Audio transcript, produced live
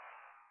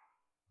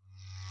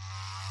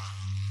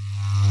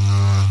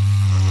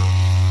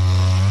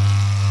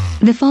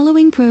The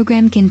following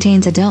program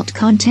contains adult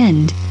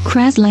content,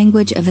 crass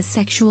language of a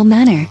sexual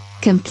manner,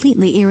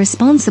 completely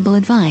irresponsible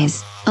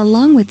advice,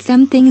 along with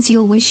some things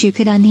you'll wish you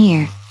could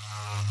unhear.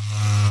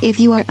 If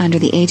you are under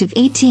the age of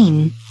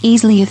 18,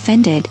 easily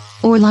offended,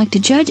 or like to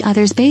judge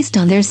others based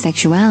on their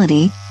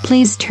sexuality,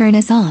 please turn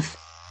us off.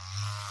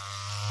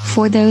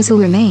 For those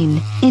who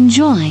remain,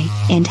 enjoy,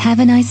 and have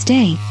a nice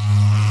day.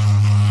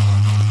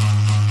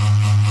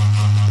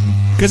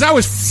 Because I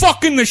was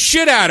fucking the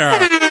shit out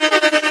of her.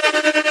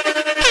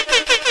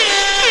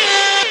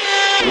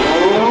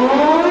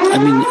 I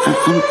mean,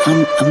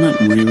 I'm not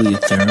really a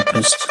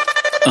therapist.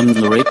 I'm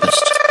the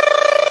rapist.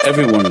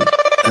 Everyone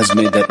has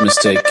made that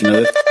mistake. You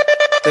know,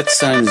 that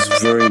sign is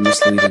very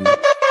misleading.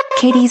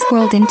 Katie's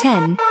World in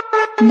 10,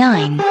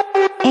 9,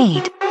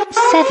 8,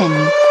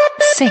 7,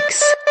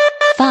 6,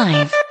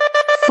 5,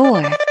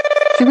 4,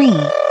 3.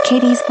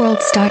 Katie's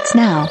World starts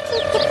now.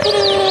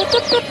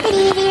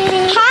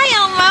 Hi,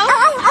 Elmo.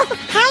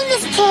 Hi,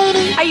 Miss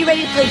Katie. Are you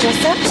ready to play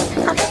dress up?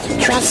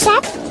 Dress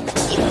up?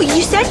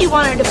 You said you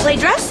wanted to play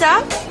dress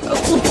up.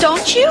 Well,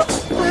 don't you?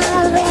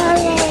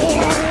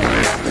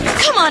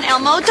 Come on,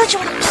 Elmo. Don't you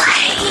want to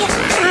play?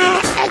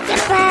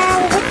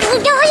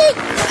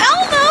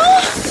 Elmo!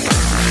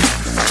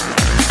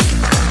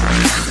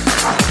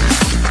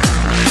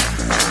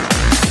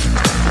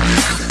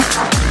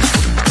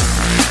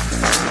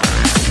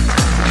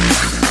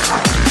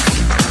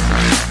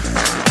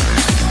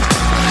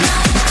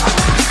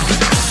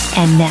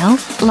 And now,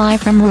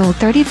 live from Rule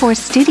 34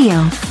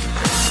 Studio,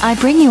 I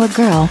bring you a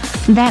girl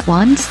that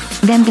wants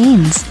them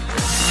beans.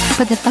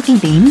 Put the fucking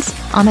beans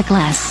on the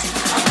glass.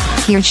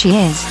 Here she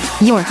is,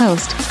 your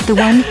host, the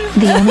one,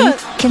 the only,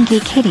 Kinky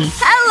Katie.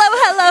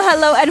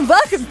 Hello, and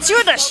welcome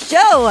to the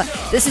show.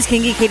 This is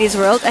Kinky Katie's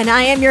World, and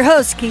I am your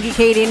host, Kinky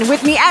Katie, and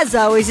with me, as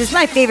always, is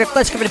my favorite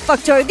flesh-covered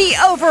fucktoy, the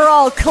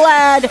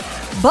overall-clad,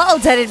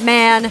 bald-headed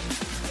man,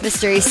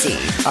 Mr. AC.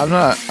 I'm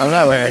not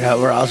wearing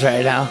overalls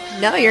right now.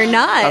 No, you're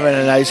not. I'm in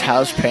a nice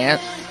house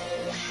pant.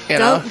 You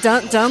know?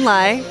 Don't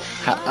lie.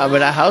 I'm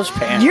in a house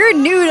pant. You're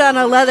nude on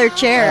a leather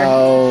chair.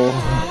 No.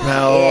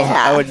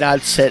 Yeah. I would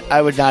not sit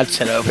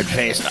open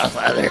faced on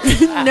leather.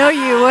 No,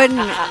 you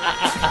wouldn't.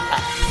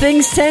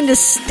 Things tend to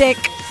stick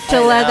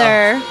to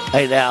leather.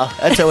 I know.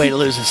 That's a way to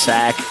lose a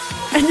sack.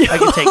 I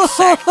can take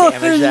sack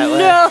damage that way.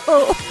 No.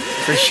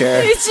 For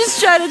sure. He's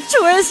just trying to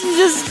twist and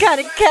just kind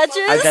of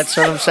catches. That's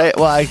what I'm saying.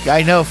 Well,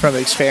 I know from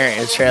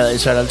experience, really,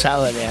 is what I'm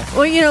telling you.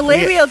 Well, you know,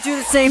 lately I'll do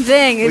the same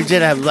thing. We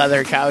did have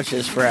leather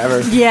couches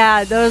forever.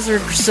 Yeah, those are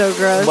so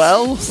gross.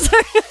 Well,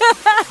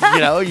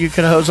 you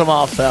can hose them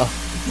off, though.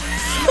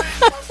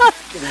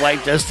 You can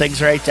wipe those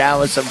things right down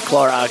with some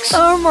Clorox.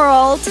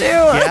 Armorall, too.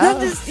 Yeah.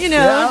 Just,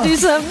 do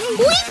some...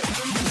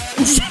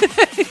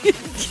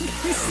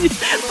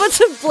 Put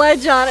some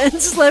pledge on it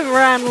and slip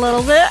around a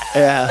little bit.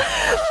 Yeah.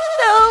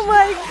 Oh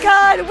my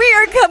God. We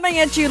are coming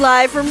at you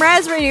live from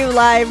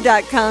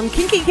RazRadioLive.com,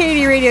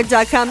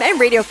 KinkyKatieRadio.com, and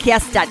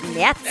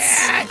RadioCast.net.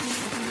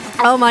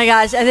 Oh my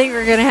gosh, I think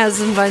we're going to have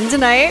some fun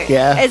tonight.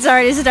 Yeah. It's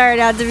already started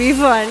out to be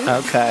fun.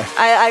 Okay.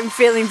 I'm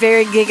feeling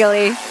very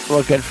giggly.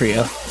 Well, good for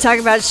you. Talk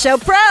about show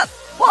prep.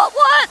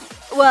 What?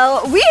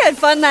 Well, we had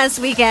fun last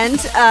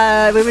weekend.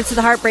 We went to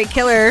the Heartbreak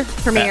Killer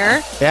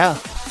premiere. Yeah.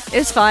 It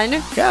was fun.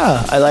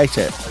 Yeah, I liked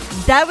it.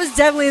 That was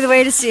definitely the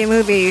way to see a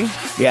movie.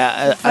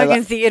 Yeah.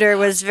 Fucking theater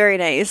was very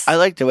nice. I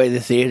like the way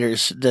the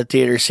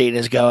theater scene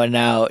is going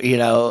now. You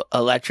know,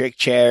 electric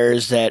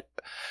chairs that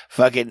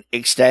fucking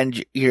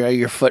extend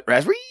your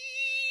footrest.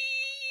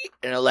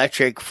 An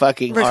electric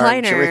fucking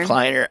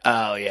recliner.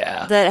 Oh,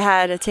 yeah. That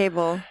had a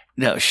table.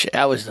 No shit.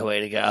 That was the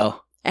way to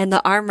go. And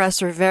the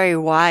armrests were very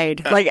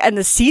wide. And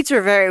the seats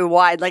were very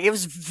wide. Like, it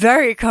was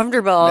very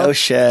comfortable. No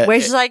shit.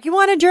 Where she's like, you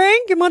want a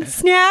drink? You want a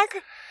snack?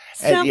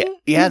 And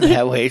yeah, they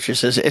have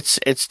waitresses.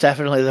 It's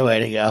definitely the way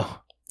to go.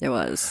 It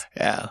was.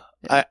 Yeah.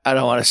 I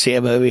don't want to see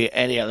a movie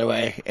any other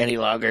way any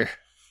longer.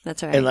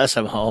 That's right. Unless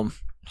I'm home.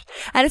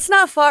 And it's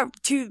not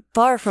too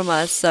far from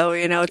us, so,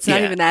 it's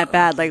not even that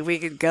bad. Like, we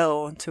could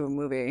go to a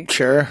movie.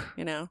 Sure.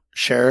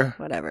 Sure.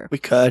 Whatever. We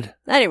could.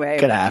 Anyway.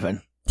 Could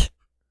happen.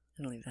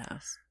 Don't leave the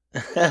house.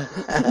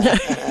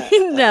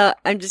 No,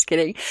 I'm just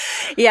kidding.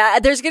 Yeah,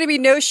 there's going to be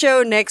no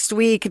show next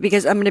week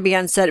because I'm going to be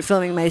on set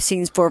filming my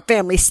scenes for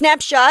Family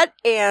Snapshot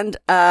and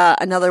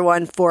another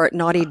one for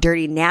Naughty,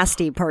 Dirty,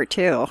 Nasty Part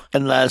 2.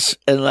 Unless,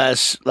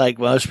 like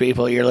most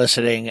people, you're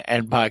listening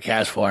in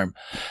podcast form,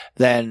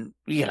 then,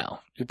 you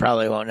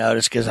probably won't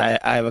notice because I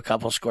have a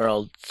couple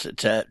squirrels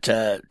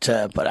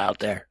to put out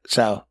there.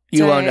 So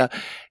you won't know.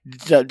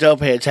 Don't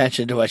pay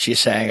attention to what she's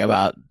saying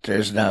about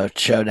there's no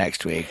show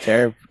next week.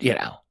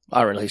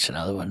 I'll release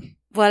another one.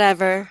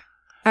 Whatever.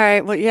 All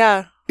right. Well,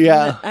 yeah.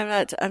 Yeah.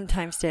 I'm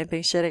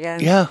time-stamping shit again.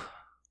 Yeah.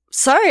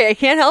 Sorry, I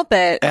can't help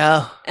it.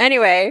 Yeah.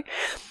 Anyway.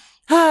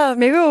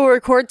 Maybe we'll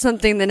record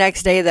something the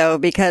next day, though,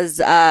 because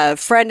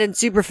friend and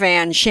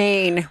superfan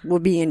Shane will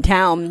be in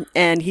town,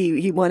 and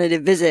he wanted to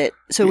visit.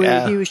 So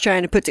he was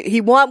trying to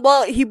he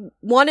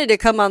wanted to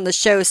come on the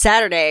show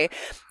Saturday.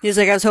 He's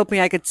like, I was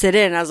hoping I could sit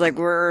in. I was like,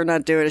 we're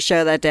not doing a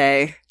show that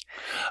day.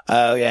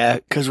 Oh, yeah,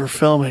 because we're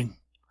filming.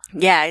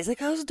 Yeah, he's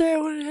like, I was there,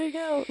 I want to hang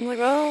out. I'm like,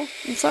 well,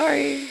 I'm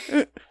sorry.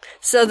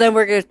 So then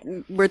we're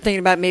thinking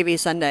about maybe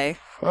Sunday.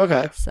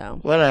 Okay. So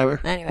whatever.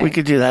 Anyway. We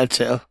could do that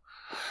too.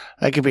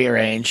 That could be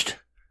arranged.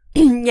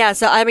 Yeah,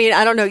 so I mean,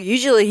 I don't know.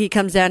 Usually he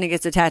comes down and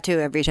gets a tattoo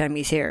every time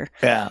he's here.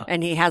 Yeah.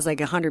 And he has like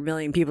 100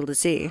 million people to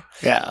see.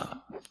 Yeah.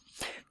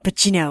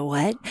 But you know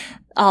what?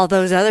 All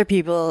those other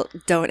people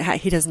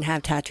he doesn't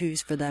have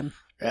tattoos for them.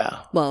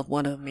 Yeah. Well,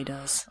 one of them he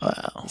does.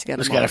 Wow. He's got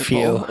a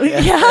few.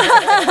 Yeah.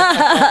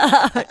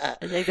 I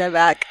take that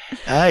back.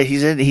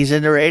 He's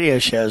in the radio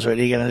shows. What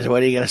are you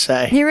gonna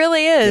say? He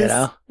really is. You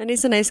know? And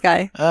he's a nice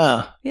guy.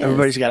 Oh, Yes.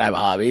 everybody's got to have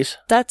hobbies.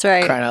 That's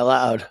right. Crying out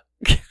loud.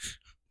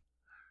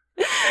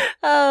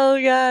 Oh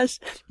gosh.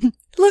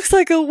 Looks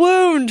like a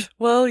wound.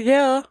 Well,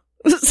 yeah.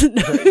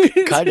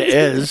 Kind of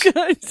is.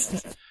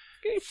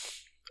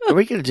 Are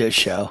we gonna do a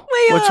show?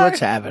 What's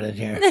happening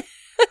here?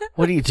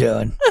 What are you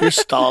doing? You're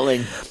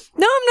stalling.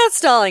 No, I'm not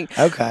stalling.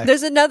 Okay.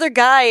 There's another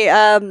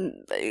guy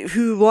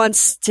who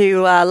wants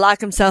to lock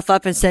himself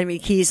up and send me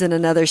keys in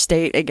another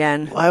state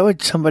again. Why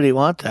would somebody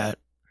want that?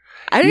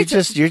 You're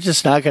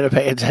just not going to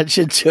pay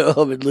attention to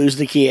him and lose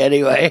the key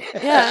anyway.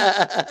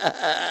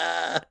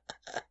 Yeah.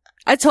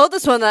 I told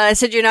this one that I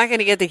said, you're not going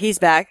to get the keys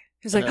back.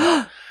 He's like,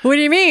 oh, what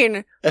do you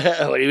mean?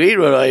 What do you mean?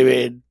 What do I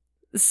mean?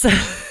 So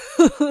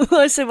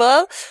I said,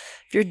 well,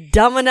 if you're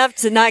dumb enough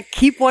to not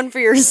keep one for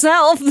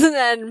yourself,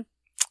 then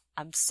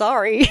I'm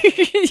sorry.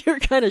 You're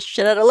kind of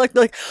shit out of luck.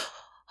 They're like,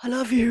 I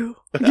love you.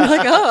 You're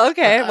like, oh,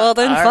 okay. Well,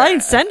 then All fine.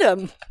 right. Send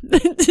them.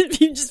 If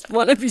you just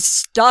want to be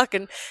stuck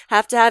and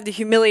have to have the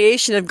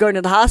humiliation of going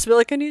to the hospital,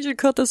 like, I need you to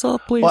cut this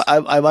off, please. Well,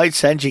 I might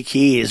send you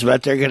keys,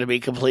 but they're going to be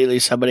completely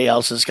somebody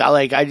else's.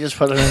 Like, I just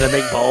put them in a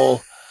big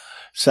bowl.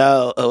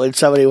 So when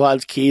somebody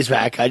wants keys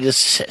back, I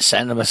just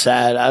send them a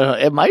set.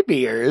 It might be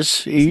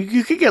yours.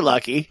 You could get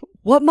lucky.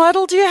 What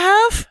model do you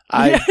have?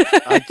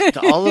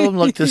 All of them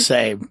look the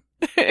same.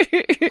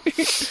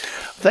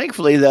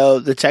 Thankfully, though,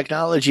 the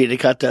technology to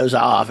cut those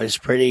off is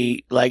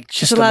pretty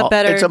just a lot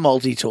better. It's a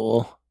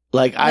multi-tool.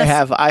 Like I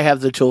have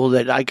the tool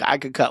that I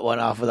could cut one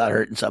off without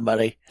hurting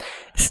somebody.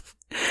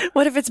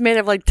 What if it's made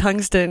of like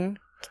tungsten?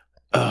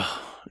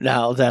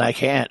 No, then I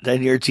can't.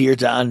 Then you're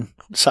done.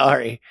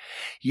 Sorry,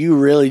 you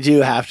really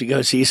do have to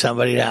go see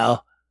somebody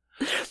now.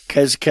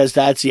 Cause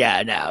that's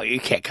no, you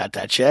can't cut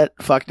that shit.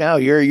 Fuck no,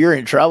 you're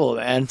in trouble,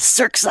 man.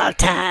 Circ's out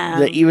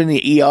time. Even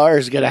the ER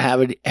is gonna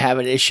have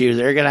an issue.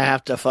 They're gonna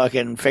have to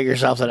fucking figure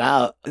something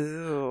out.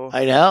 Ooh,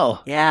 I know.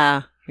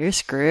 Yeah, you're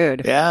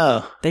screwed.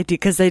 Yeah, they do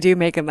because they do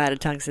make them out of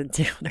tungsten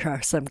too. There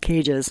are some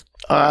cages.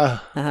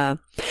 Now,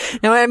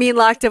 when I mean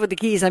locked up with the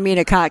keys, I mean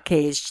a cock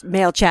cage,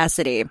 male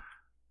chastity.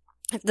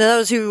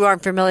 Those who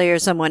aren't familiar,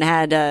 someone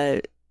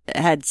had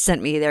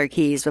sent me their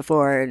keys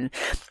before and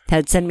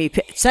had sent me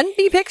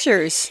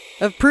pictures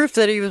of proof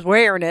that he was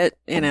wearing it,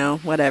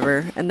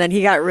 whatever. And then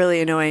he got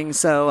really annoying,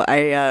 so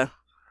I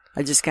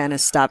just kind of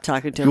stopped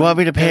talking to him. You want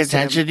me to pay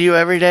attention to you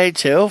every day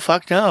too?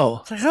 Fuck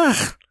no. It's like,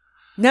 ugh.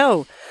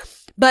 No.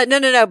 But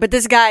no. But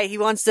this guy, he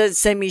wants to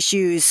send me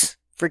shoes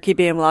for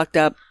keeping him locked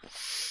up.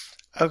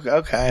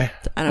 Okay.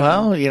 I don't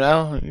know.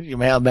 You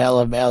mail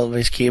him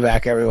his key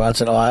back every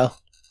once in a while.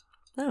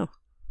 No.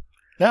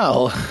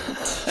 No.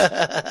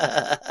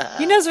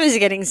 He knows what he's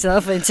getting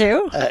himself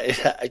into.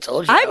 I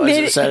told you I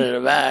wasn't sending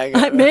it back.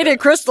 I made it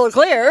crystal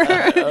clear.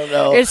 I don't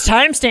know. It's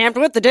time stamped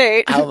with the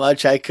date. How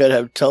much I could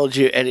have told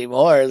you any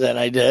more than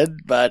I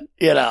did, but,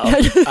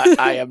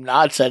 I am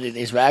not sending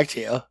these back to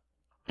you.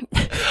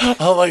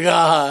 Oh my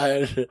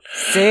God.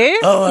 See?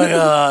 Oh my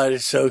God.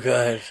 It's so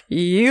good.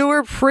 You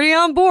were pretty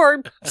on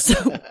board.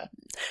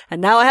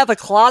 And now I have a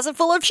closet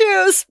full of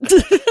shoes.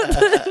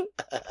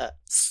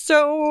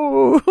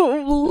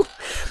 So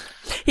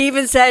he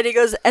even said, he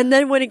goes, and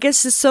then when it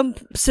gets to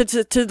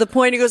the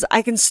point, he goes,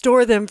 I can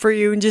store them for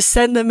you and just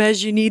send them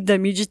as you need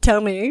them. You just tell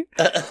me.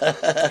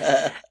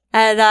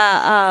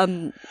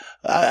 And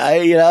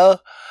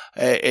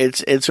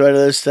it's one of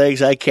those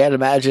things I can't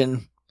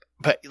imagine,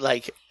 but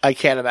I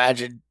can't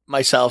imagine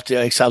myself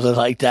doing something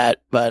like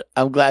that. But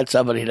I'm glad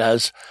somebody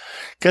does,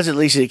 because at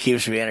least it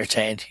keeps me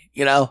entertained.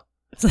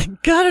 It's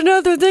like, got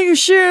another thing of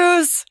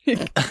shoes.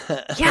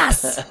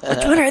 Yes.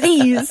 Which one are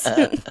these?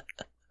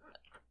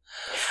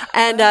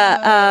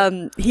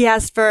 And he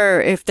asked for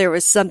if there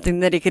was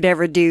something that he could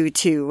ever do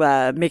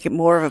to make it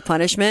more of a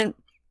punishment.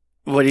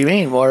 What do you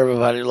mean more of a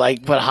punishment?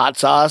 Like put hot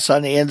sauce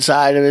on the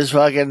inside of his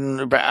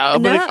fucking...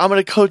 I'm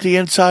gonna coat the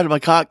inside of my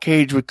cock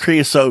cage with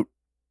creosote.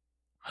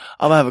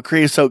 I'm gonna have a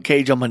creosote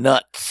cage on my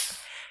nuts.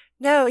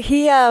 No,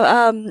 he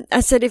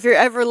I said, if you're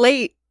ever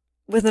late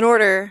with an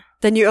order,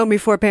 then you owe me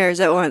 4 pairs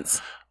at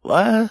once.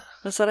 What?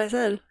 That's what I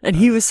said. And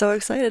he was so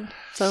excited.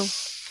 So.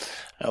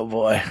 Oh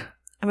boy.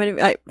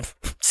 I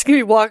just gonna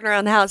be walking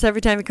around the house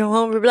every time you come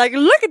home and be like,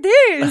 look at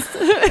these.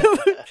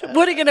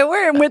 What are you gonna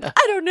wear them with? I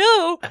don't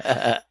know.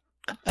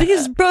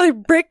 These probably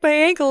break my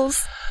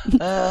ankles.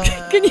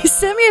 Can you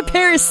send me a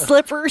pair of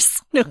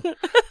slippers? No.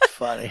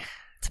 Funny.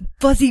 Some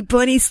fuzzy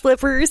bunny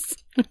slippers.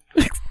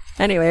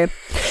 Anyway,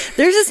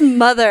 there's this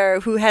mother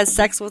who has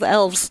sex with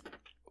elves.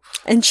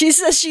 And she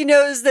says she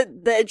knows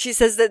that she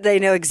says that they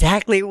know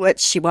exactly what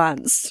she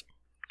wants.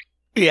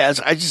 Yes,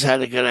 I just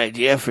had a good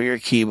idea for your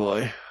key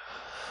boy.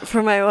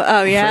 For my,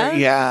 oh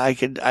yeah? I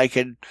could,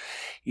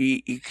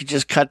 you could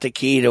just cut the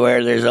key to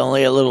where there's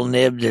only a little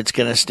nib that's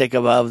going to stick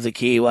above the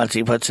key once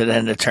he puts it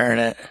in to turn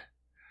it.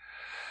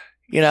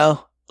 You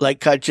know, like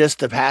cut just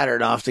the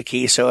pattern off the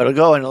key so it'll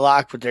go in the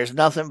lock, but there's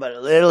nothing but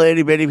a little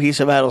itty bitty piece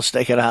of metal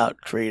sticking out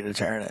for you to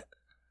turn it.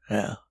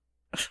 Yeah.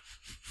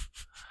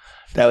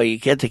 That way you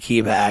get the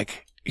key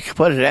back, you can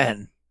put it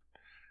in,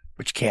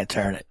 but you can't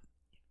turn it.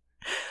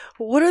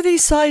 What are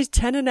these size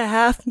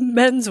 10.5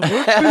 men's work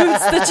boots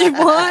that you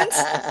want?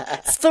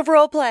 It's the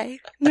role play.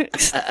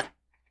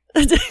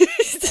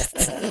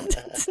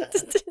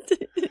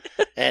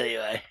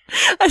 Anyway.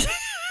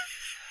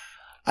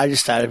 I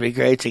just thought it'd be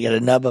great to get a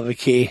nub of a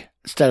key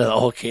instead of the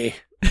whole key.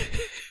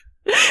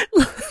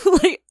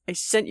 Like, I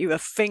sent you a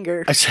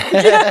finger.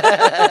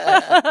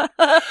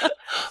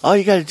 All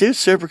you gotta do is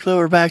super glue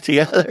her back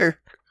together.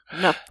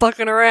 I'm not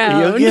fucking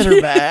around. You'll get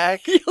her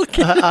back.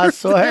 I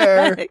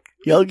swear. Back.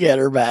 You'll get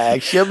her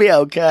back. She'll be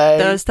okay.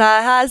 Those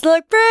thigh highs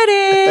look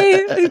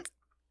pretty.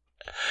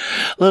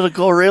 Little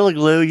Gorilla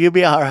Glue, you'll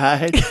be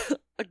alright.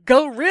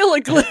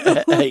 Gorilla Glue.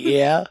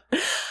 Yeah.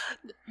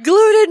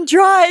 Glue didn't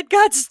dry. It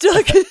got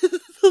stuck in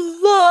the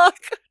lock.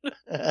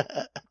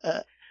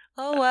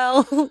 Oh,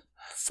 well.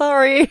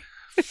 Sorry.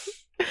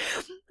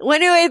 Well,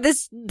 anyway,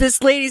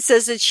 this lady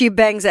says that she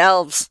bangs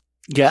elves.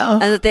 Yeah.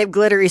 And that they have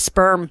glittery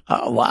sperm.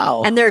 Oh,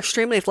 wow. And they're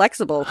extremely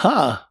flexible.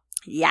 Huh.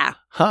 Yeah.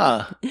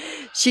 Huh.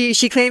 She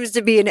claims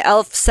to be an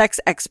elf sex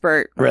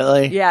expert.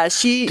 Really? Yeah, Does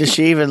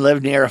she even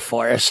live near a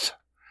forest?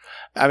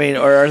 I mean,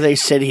 or are they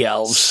city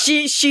elves?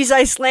 She's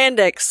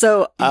Icelandic,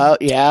 so oh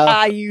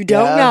yeah, you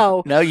don't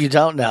know. No, you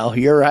don't know.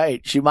 You're right.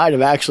 She might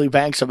have actually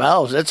banged some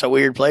elves. It's a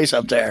weird place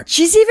up there.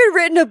 She's even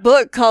written a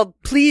book called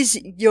 "Please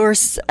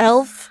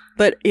Yourself,"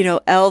 but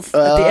elf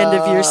at the end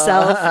of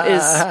yourself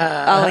is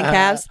all in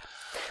caps.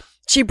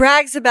 She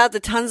brags about the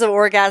tons of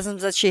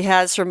orgasms that she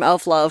has from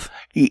elf love.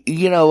 I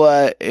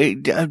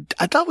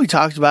thought we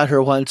talked about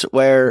her once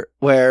where,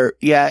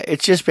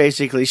 it's just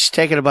basically she's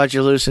taking a bunch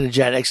of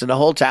hallucinogenics and the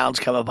whole town's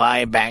coming by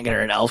and banging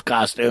her in elf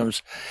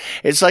costumes.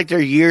 It's like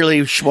their yearly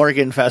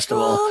Schmorgen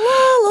festival.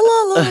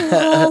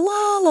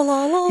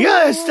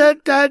 Yes,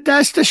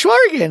 that's the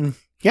Schmorgen.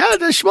 Yeah,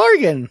 the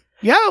Schmorgen.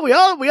 Yeah, we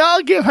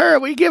all give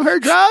her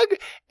drug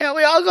and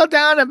we all go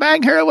down and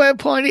bang her with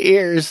pointy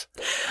ears.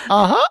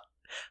 Uh-huh.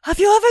 Have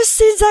you ever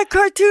seen that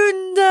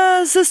cartoon,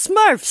 The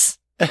Smurfs?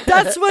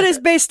 That's what it's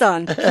based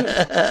on.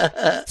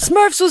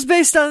 Smurfs was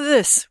based on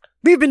this.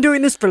 We've been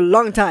doing this for a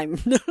long time.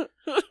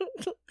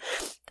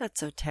 That's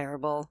so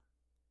terrible.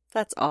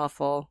 That's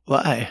awful.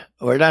 Why?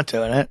 We're not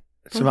doing it.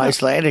 Some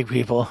Icelandic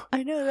people.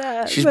 I know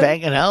that. She's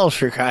banging elves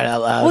for crying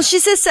out loud. Well, she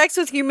says sex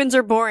with humans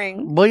are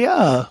boring. Well,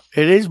 yeah,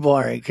 it is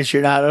boring because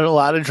you're not on a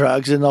lot of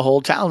drugs and the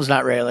whole town's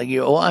not railing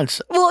you at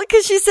once. Well,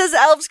 because she says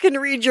elves can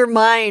read your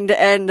mind,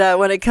 and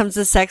when it comes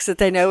to sex, that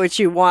they know what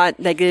you want.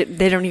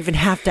 They don't even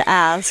have to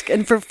ask.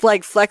 And for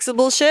like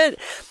flexible shit,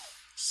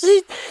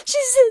 she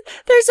said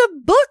there's a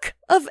book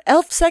of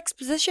elf sex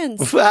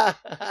positions.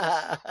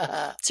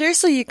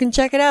 Seriously, you can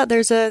check it out.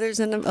 There's a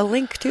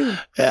link too.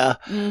 Yeah.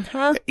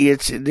 Mm-hmm.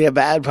 It's the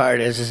bad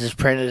part is it's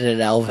printed in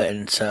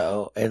Elven,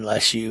 so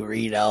unless you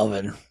read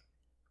Elven.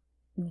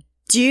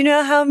 Do you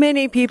know how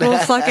many people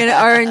fucking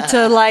are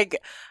into like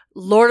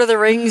Lord of the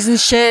Rings and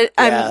shit?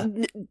 Yeah.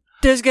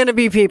 There's gonna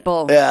be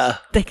people. Yeah.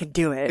 They can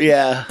do it.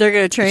 Yeah. They're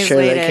gonna translate sure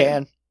they it.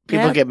 Can.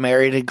 People get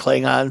married in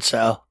Klingon,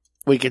 so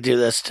we could do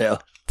this too.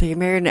 They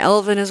married an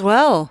Elven as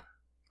well.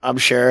 I'm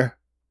sure.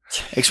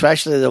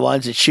 Especially the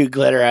ones that shoot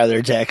glitter out of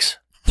their dicks.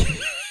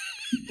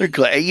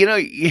 They're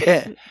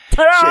yeah.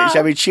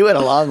 She went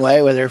a long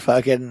way with her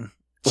fucking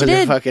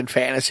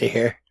fantasy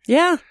here.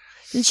 Yeah.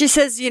 And she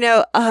says,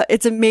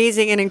 it's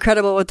amazing and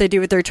incredible what they do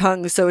with their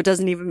tongues, so it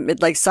doesn't even,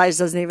 size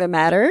doesn't even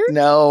matter.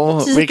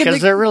 No, because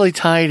they're really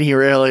tiny,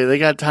 really. They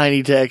got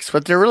tiny dicks,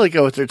 but they're really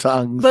good with their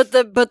tongues. But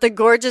the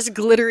gorgeous,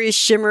 glittery,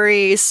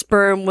 shimmery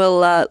sperm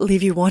will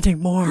leave you wanting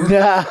more. Is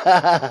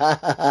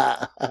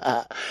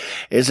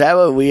that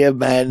what we as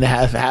men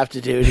have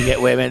to do to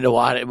get women to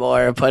want it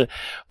more? Put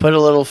a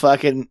little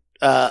fucking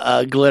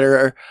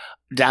glitter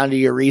down to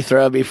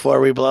urethra before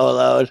we blow a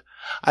load?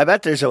 I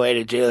bet there's a way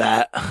to do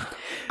that.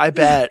 I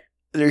bet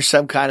there's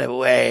some kind of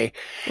way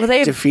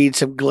to feed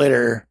some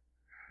glitter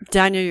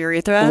down your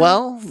urethra.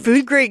 Well,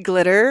 food grade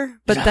glitter,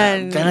 but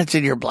then it's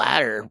in your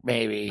bladder,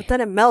 maybe. But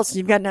then it melts, and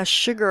you've got now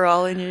sugar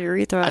all in your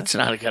urethra. That's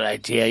not a good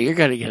idea. You're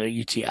gonna get a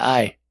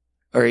UTI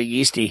or a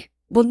yeasty.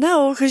 Well,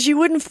 no, because you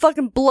wouldn't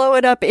fucking blow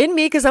it up in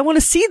me because I want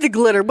to see the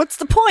glitter. What's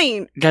the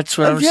point? That's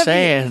what I'm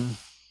saying. You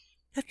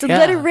have to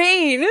let it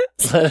rain.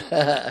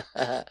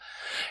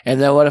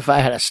 And then what if I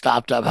had a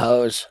stopped up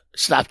hose?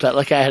 Stopped up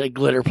like I had a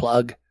glitter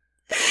plug.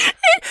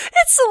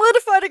 It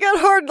solidified. It got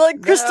hard,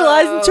 like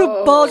crystallized into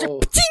a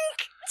ball.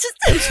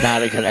 It's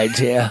not a good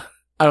idea.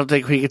 I don't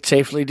think we could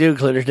safely do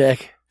glitter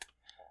dick.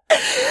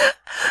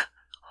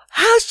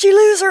 How'd she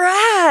lose her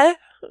eye?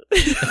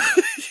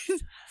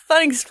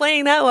 Fun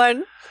explaining that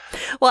one.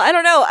 Well, I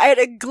don't know. I had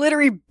a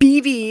glittery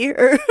BB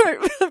or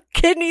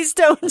kidney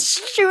stones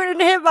shooting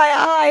hit my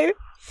eye.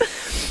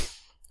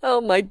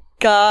 Oh my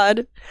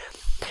God.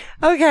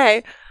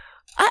 Okay.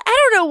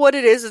 I don't know what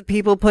it is with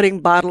people putting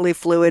bodily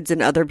fluids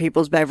in other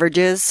people's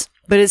beverages,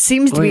 but it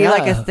seems to be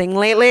like a thing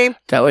lately.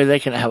 That way they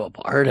can have a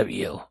part of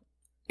you.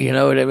 You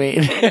know what I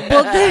mean?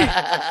 Well,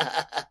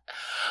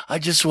 I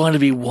just want to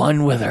be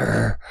one with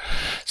her.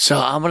 So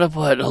I'm going to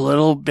put a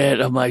little bit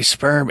of my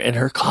sperm in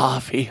her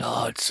coffee.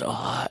 Oh, it's so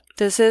hot.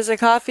 This is a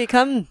coffee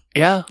come.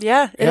 Yeah.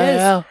 Yeah, it is.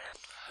 Yeah.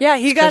 Yeah,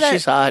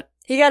 She's hot.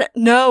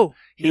 No.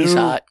 He's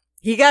hot.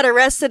 He got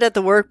arrested at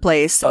the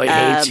workplace. Oh, he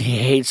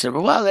hates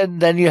him. Well,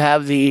 then you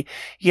have the,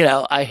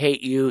 I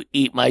hate you,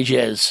 eat my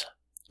jizz.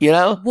 You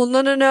know? Well,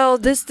 no.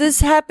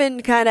 This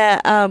happened kind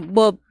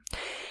of,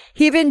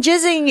 he'd been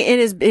jizzing in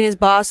his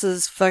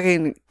boss's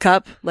fucking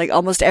cup like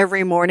almost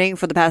every morning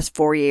for the past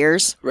 4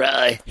 years.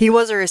 Really? He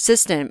was her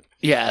assistant.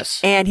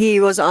 Yes. And he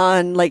was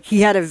on,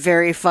 he had a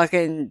very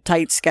fucking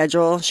tight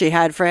schedule she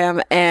had for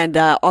him. And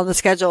on the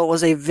schedule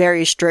was a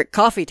very strict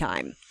coffee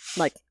time.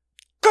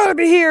 Gotta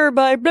be here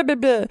by blah, blah,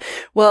 blah.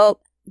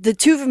 Well, the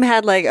two of them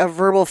had a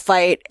verbal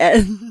fight.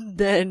 And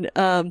then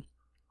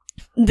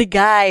the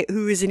guy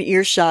who was in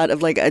earshot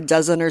of a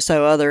dozen or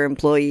so other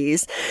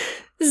employees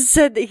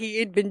said that he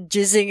had been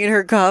jizzing in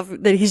her coffee,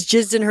 that he's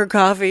jizzed in her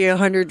coffee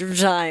 100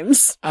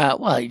 times.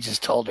 Well, he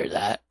just told her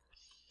that.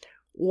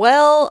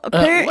 Well,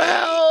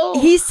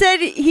 apparently, he said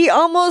he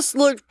almost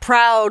looked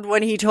proud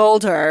when he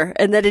told her,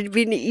 and that he'd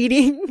been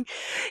eating.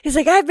 He's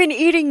like, I've been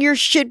eating your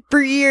shit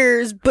for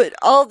years, but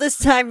all this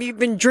time you've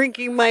been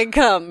drinking my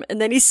cum.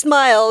 And then he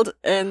smiled,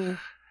 and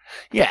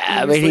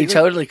yeah, he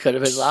totally could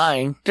have been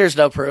lying. There's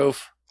no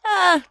proof.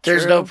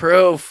 There's no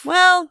proof.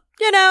 Well,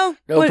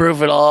 no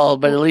proof at all.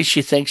 But at least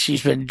she thinks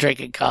she's been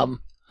drinking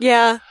cum.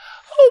 Yeah.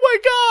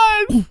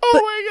 Oh my God!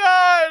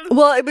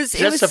 Well, it was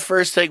the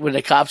first thing when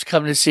the cops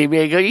come to see me.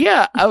 I go,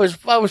 yeah, I was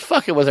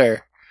fucking with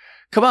her.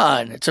 Come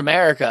on, it's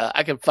America.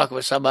 I can fuck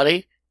with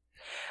somebody.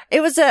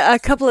 It was a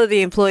couple of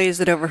the employees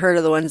that overheard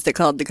are the ones that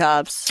called the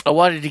cops. I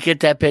wanted to get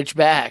that bitch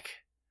back,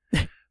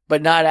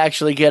 but not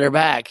actually get her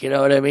back. You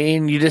know what I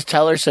mean? You just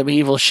tell her some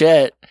evil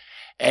shit,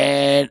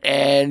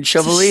 and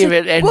she'll believe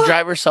it and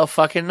drive herself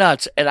fucking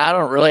nuts. And I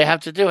don't really have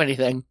to do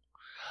anything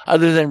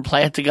other than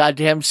plant the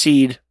goddamn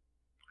seed.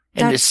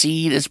 And the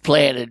seed is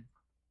planted.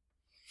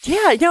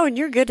 Yeah, and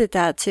you're good at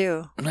that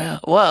too.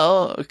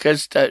 Well,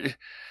 because I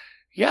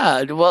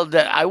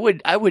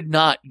would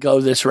not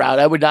go this route.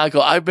 I would not go,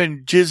 I've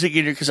been jizzing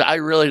in here because I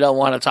really don't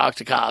want to talk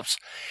to cops.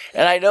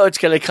 And I know it's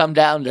going to come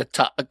down to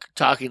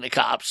talking to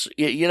cops.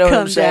 You know what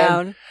I'm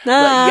saying?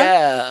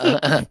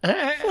 Yeah.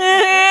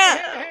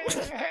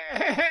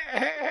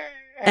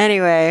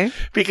 Anyway.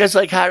 Because,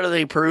 how do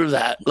they prove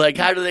that?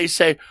 How do they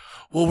say,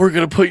 well, we're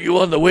going to put you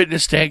on the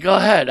witness stand. Go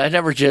ahead. I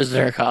never jizzed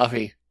in her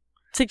coffee.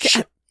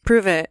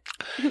 Prove it.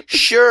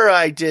 Sure,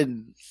 I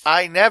didn't.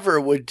 I never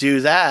would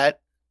do that.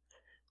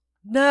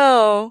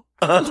 No.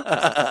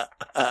 I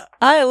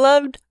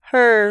loved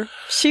her.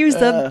 She was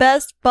the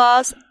best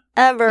boss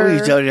ever. Well,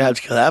 you don't have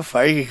to go that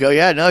far. You could go,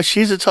 yeah, no,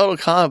 she's a total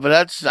con,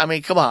 but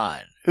come on.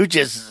 Who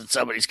jizzes in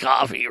somebody's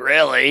coffee,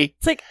 really?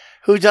 It's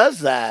who does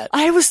that?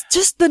 I was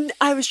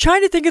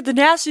trying to think of the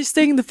nastiest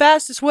thing the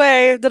fastest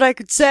way that I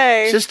could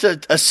say. Just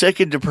a sick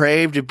and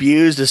depraved,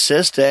 abused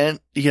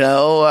assistant,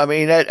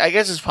 I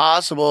guess it's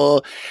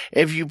possible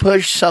if you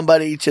push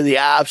somebody to the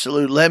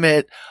absolute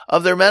limit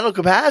of their mental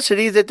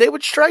capacity that they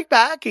would strike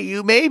back at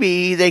you.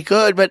 Maybe they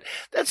could, but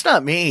that's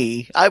not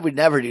me. I would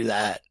never do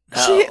that.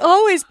 No. She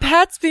always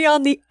pats me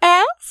on the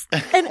ass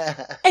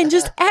and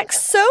just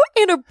acts so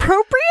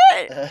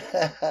inappropriate.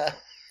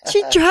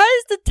 She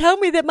tries to tell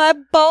me that my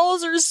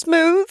balls are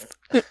smooth.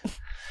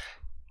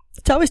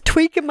 It's always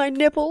tweaking my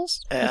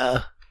nipples.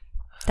 Yeah.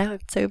 That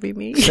would so be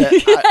me.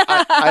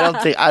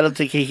 I don't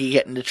think he could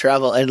get into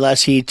trouble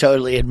unless he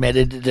totally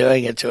admitted to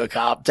doing it to a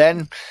cop.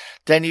 Then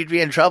you'd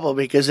be in trouble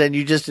because then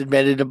you just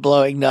admitted to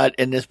blowing nut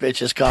in this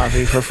bitch's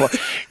coffee for 4.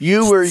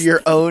 You were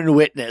your own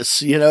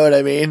witness. You know what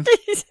I mean?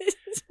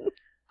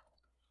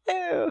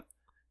 Ew.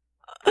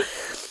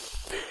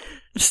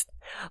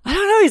 I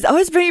don't know. He's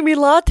always bringing me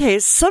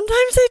lattes.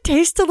 Sometimes they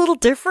taste a little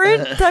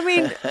different.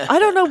 I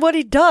don't know what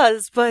he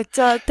does, but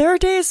there are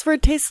days where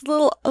it tastes a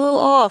little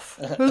off.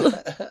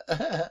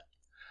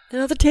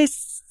 Other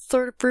tastes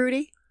sort of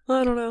fruity.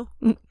 I don't know.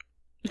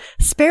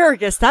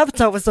 Asparagus.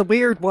 That was a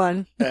weird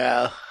one.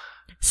 Yeah.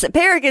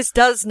 Asparagus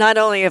does not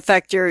only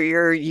affect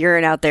your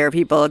urine out there,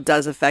 people. It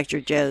does affect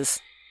your jizz.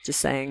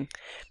 Just saying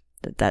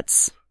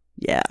that's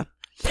yeah.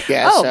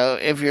 Yeah, so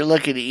if you're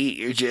looking to eat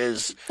your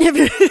jizz.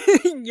 Yummy.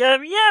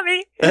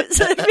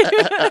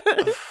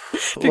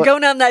 If you're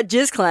going on that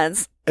jizz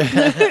cleanse.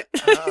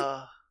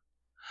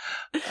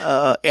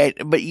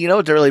 But you know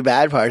what the really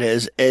bad part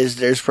is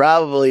there's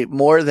probably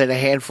more than a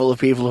handful of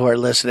people who are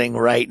listening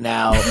right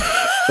now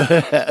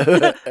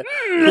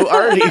who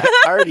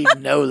already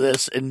know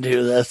this and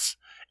do this.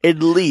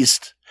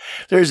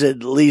 There's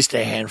at least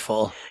a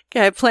handful.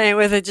 Guy playing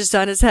with it just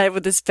on his head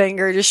with his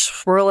finger, just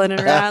swirling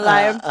it around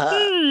like,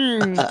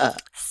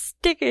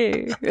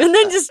 sticky. And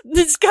then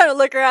just kind of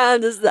look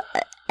around. Just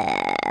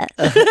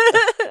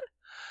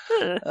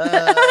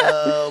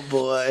Oh,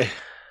 boy.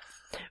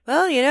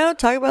 Well,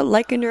 talk about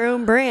liking your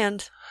own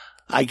brand.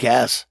 I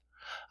guess.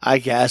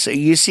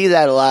 You see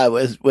that a lot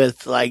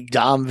with like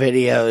Dom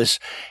videos.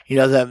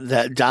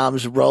 That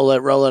Doms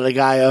rolling a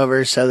guy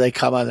over so they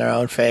come on their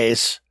own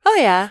face. Oh,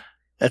 yeah.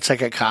 That's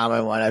like a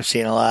common one I've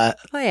seen a lot.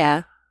 Oh,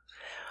 yeah.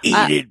 Eat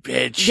it,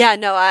 bitch. Yeah,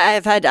 no,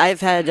 I've had.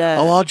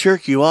 I'll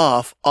jerk you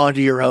off onto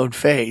your own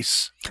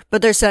face.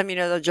 But there's some,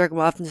 they'll jerk them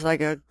off into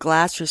like a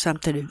glass or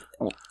something.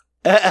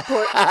 Listen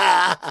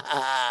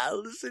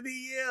to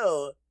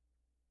you.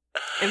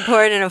 And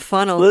pour it in a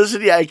funnel.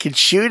 Listen to you, I can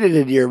shoot it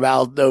into your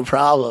mouth, no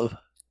problem.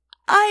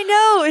 I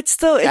know,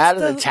 it's out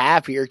of the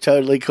tap, you're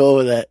totally cool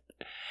with it.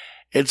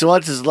 It's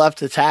once it's left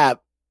the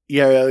tap,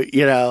 you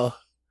know.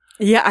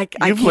 Yeah,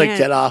 I You've licked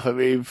it off of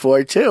me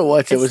before too.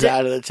 Once it was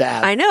out of the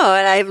tap, I know,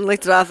 and I even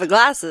licked it off of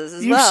glasses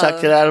as well. You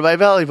sucked it out of my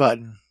belly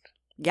button.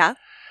 Yeah.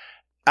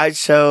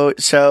 So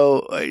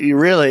you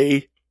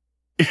really.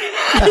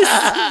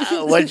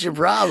 What's your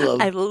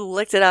problem? I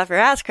licked it off your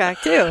ass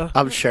crack too.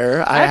 I'm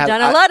sure. I've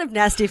done a lot of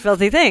nasty,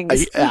 filthy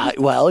things.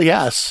 Well,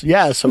 yes,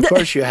 of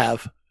course you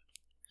have.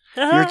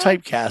 You're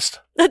typecast.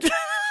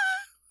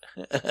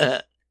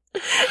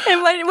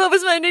 And what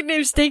was my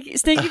nickname?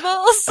 Stinky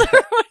Balls?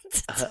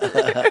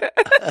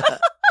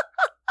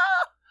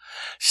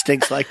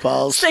 Stinks like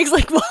balls. Stinks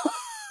like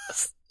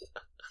balls.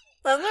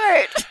 That's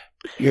right.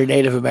 Your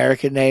Native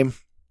American name?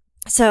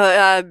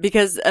 So,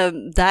 because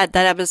that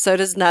episode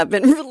has not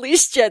been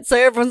released yet, so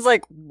everyone's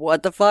like,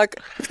 "What the fuck?"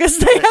 Because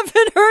they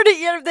haven't heard it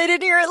yet. If they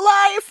didn't hear it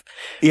live,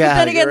 yeah.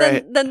 But then again,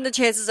 right. then the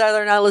chances are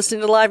they're not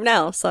listening to live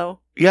now. So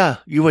yeah,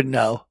 you wouldn't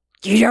know.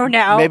 You don't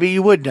know. Maybe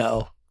you would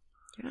know.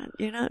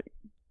 You're not.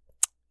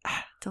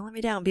 Don't let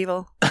me down,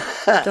 people.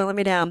 Don't let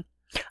me down.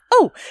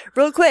 Oh,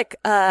 real quick,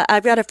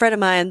 I've got a friend of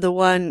mine, the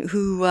one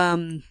who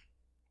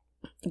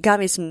got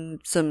me some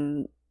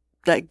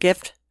that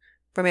gift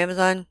from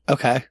Amazon.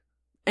 Okay.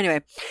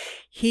 Anyway,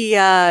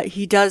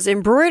 he does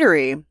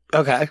embroidery.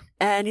 Okay.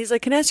 And he's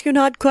like, "Can I ask you an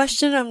odd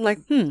question?" I'm like,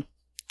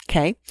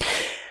 okay.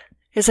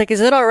 He's like,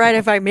 "Is it all right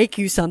if I make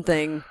you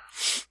something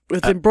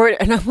with embroidery?"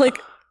 And I'm like,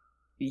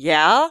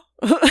 "Yeah."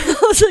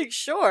 I was like,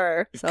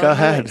 "Sure." So Go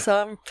ahead. So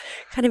I'm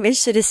kind of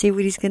interested to see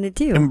what he's going to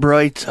do.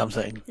 Embroid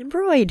something.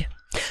 Embroid.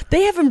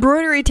 They have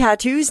embroidery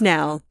tattoos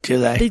now. Do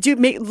they? They do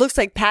make looks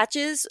like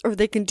patches, or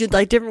they can do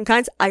like different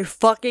kinds. I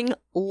fucking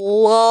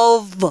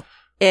love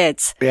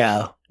it.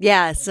 Yeah.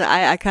 Yeah, so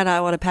I kind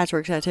of want a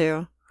patchwork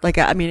tattoo.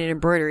 An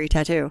embroidery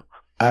tattoo.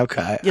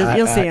 Okay.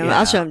 You'll see them. Yeah.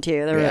 I'll show them to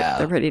you.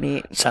 They're pretty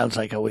neat. Sounds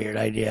like a weird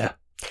idea.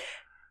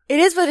 It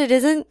is, but it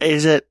isn't.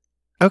 Is it?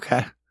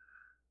 Okay.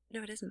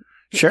 No, it isn't.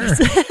 Sure.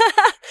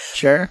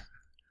 Sure.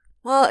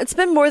 Well, it's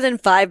been more than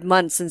 5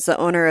 months since the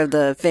owner of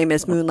the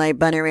famous Moonlight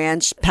Bunny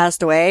Ranch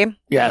passed away.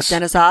 Yes.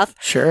 Dennis Hoff.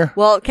 Sure.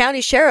 Well,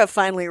 county sheriff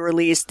finally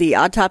released the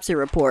autopsy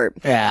report.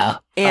 Yeah.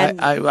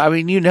 And I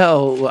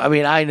know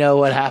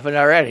what happened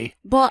already.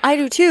 Well, I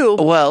do too.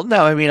 Well,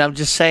 no, I'm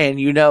just saying,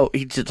 he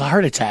did a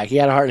heart attack. He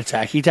had a heart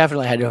attack. He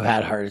definitely had to have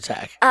had a heart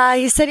attack.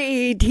 He said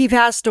he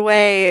passed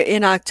away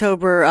in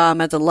October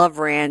at the Love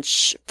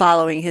Ranch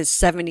following his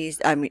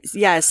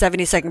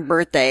 72nd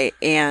birthday,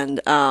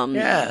 and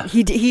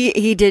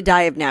he did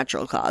die of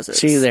natural causes.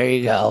 See, there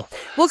you go.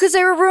 Well, because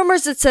there were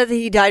rumors that said that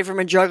he died from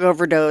a drug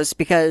overdose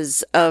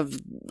because of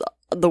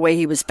the way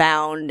he was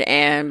found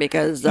and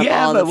because of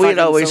all the we'd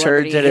always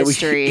heard that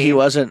history. He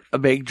wasn't a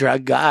big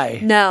drug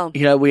guy. No.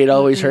 We had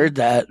always heard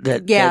that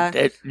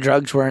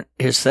drugs weren't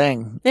his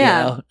thing.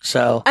 Yeah.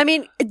 So.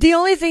 The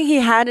only thing he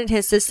had in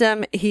his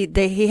system,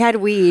 he had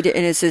weed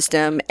in his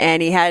system,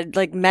 and he had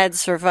like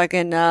meds for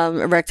fucking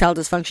erectile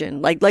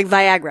dysfunction, like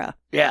Viagra.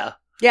 Yeah.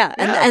 Yeah.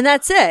 And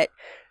that's it.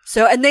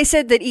 So, and they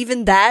said that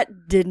even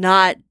that did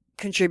not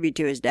contribute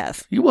to his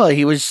death. Well,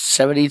 he was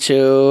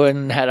 72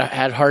 and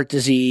had heart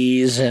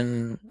disease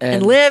and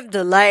lived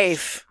a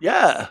life.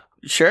 Yeah,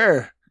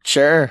 sure.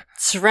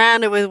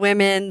 Surrounded with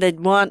women that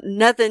want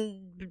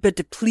nothing but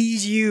to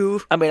please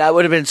you. I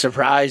would have been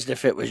surprised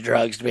if it was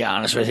drugs, to be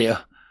honest with you.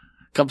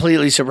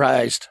 Completely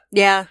surprised.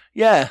 Yeah.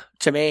 Yeah,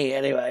 to me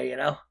anyway,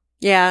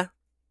 Yeah.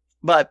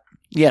 But,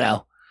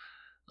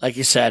 like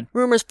you said.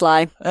 Rumors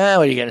fly. What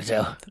are you going to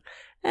do?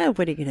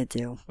 What are you going to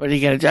do? What are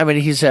you going to do?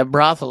 He's a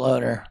brothel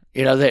owner.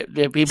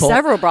 The people.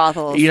 Several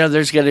brothels.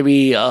 There's going to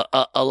be a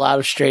lot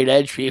of straight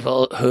edge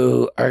people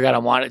who are going to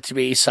want it to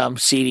be some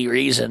seedy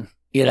reason,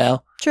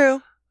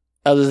 True.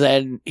 Other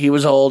than he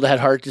was old, had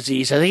heart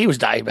disease. I think he was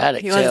diabetic.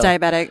 He was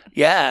diabetic.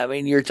 Yeah.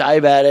 You're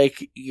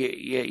diabetic.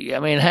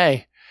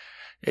 Hey,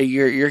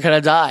 you're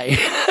going to die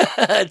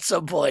at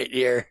some point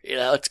here.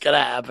 It's going to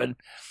happen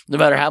no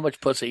matter how much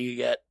pussy you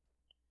get.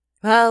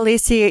 Well, at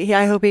least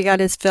I hope he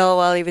got his fill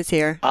while he was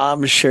here.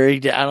 I'm sure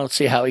he did. I don't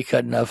see how he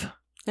couldn't have.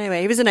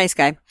 Anyway, he was a nice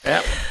guy.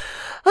 Yep.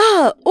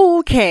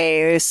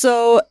 Okay.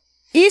 So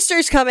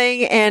Easter's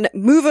coming, and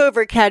move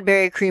over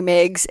Cadbury cream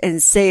eggs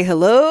and say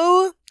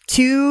hello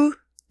to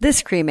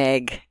this cream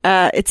egg.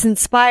 It's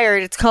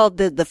inspired. It's called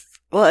the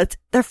Well,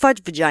 they're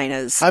fudge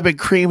vaginas. I've been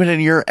creaming in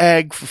your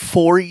egg for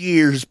 4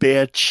 years,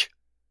 bitch.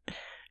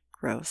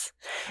 Gross.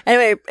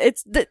 Anyway,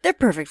 they're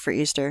perfect for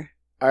Easter.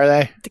 Are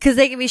they? Because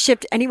they can be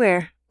shipped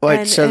anywhere.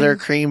 What, so they're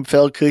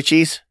cream-filled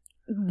coochies?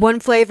 One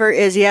flavor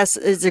is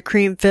a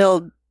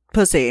cream-filled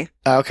pussy.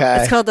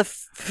 Okay. It's called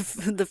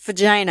the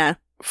vagina.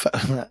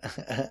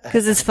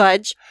 Because it's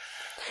fudge.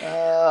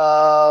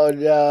 Oh,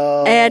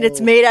 no. And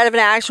it's made out of an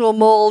actual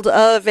mold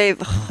of a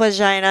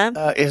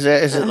vagina. Is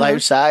it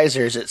life size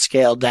or is it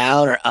scaled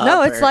down or up?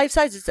 No, it's life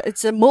size.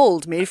 It's a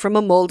mold made from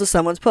a mold of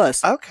someone's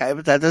puss. Okay,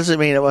 but that doesn't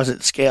mean it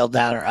wasn't scaled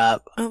down or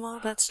up. Oh, well,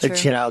 that's true.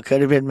 It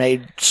could have been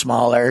made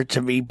smaller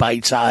to be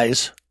bite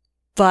size.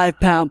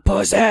 5-pound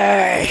pussy.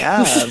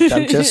 Yeah,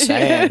 I'm just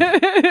saying.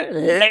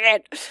 Lick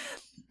it.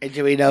 And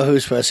do we know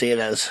whose pussy it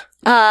is?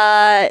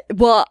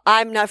 Well,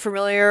 I'm not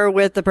familiar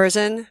with the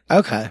person.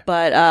 Okay.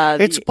 But,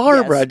 it's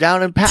Barbara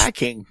down in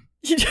packing.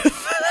 Good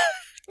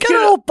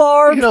old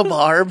Barb. You know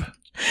Barb.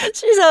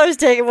 She's always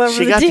taking one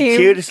for the team. She got the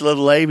cutest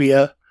little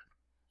labia.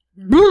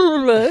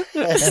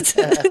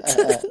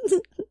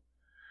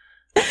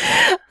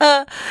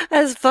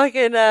 As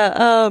fucking,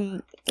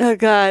 oh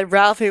god,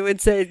 Ralphie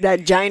would say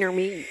that giner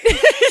meat.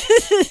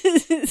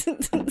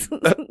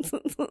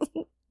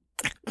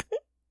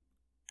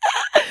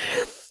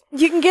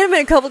 You can get them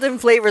in a couple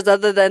different flavors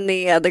other than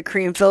the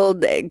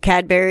cream-filled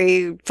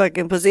Cadbury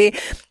fucking pussy.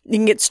 You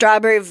can get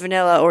strawberry,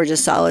 vanilla, or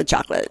just solid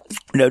chocolate.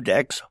 No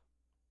dicks.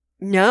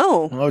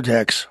 No. No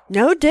dicks.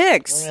 No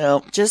dicks. Yeah.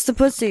 Just the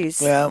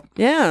pussies. Yeah.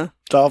 Yeah.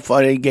 It's all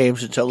fun and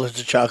games until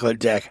it's a chocolate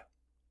dick.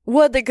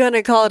 What, they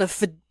gonna call it a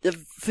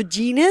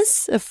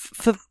vaginus? A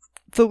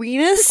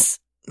faweenus?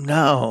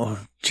 No,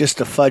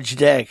 just a fudge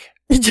dick.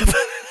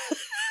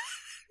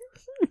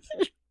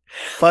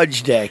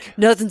 Fudge dick.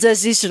 Nothing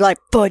says Easter like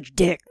fudge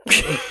dick.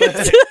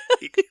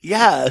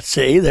 Yeah,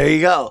 see, there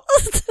you go.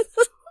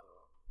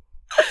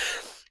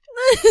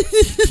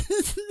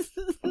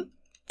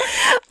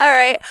 All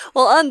right.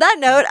 Well, on that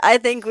note, I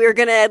think we're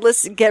gonna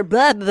get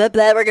blah blah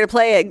blah. We're gonna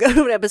play go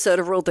to an episode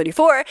of Rule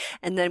 34,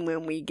 and then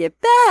when we get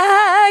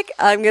back,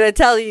 I'm gonna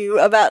tell you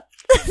about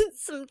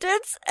some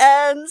tits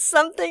and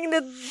something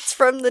that's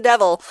from the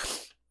devil.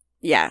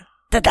 Yeah,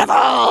 the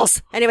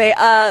devils. Anyway,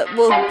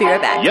 we'll be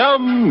right back.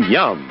 Yum,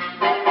 yum.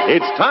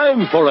 It's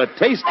time for a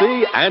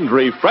tasty and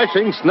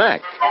refreshing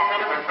snack.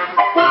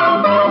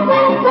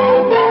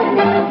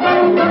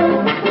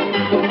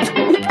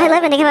 I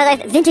love when they come out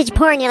like vintage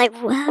porn. You're like,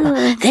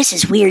 whoa. This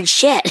is weird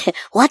shit.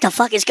 What the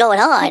fuck is going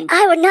on?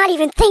 I would not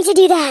even think to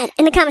do that.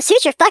 In the Kama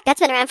Sutra, fuck, that's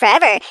been around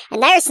forever.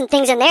 And there's some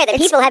things in there that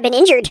people have been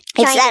injured.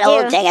 It's that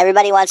old thing.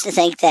 Everybody wants to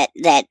think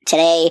that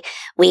today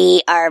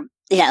we are,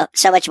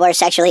 so much more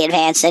sexually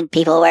advanced than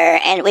people were.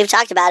 And we've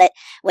talked about it.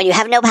 When you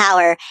have no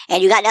power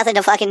and you got nothing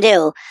to fucking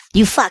do,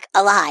 you fuck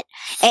a lot.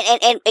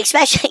 And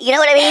especially, you know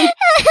what I mean?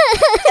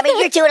 I mean,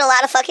 you're doing a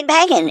lot of fucking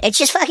banging. It's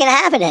just fucking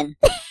happening.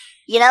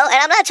 And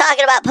I'm not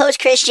talking about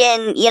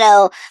post-Christian,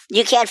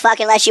 you can't fuck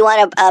unless you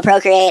want to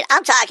procreate.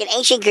 I'm talking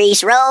ancient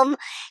Greece, Rome,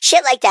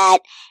 shit like that.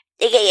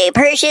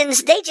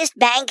 Persians, they just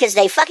bang because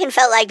they fucking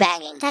felt like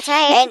banging. That's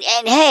right.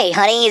 And hey,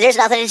 honey, there's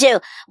nothing to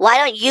do. Why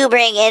don't you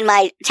bring in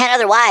my 10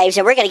 other wives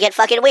and we're going to get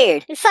fucking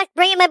weird? Fuck,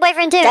 bring in my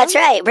boyfriend too. That's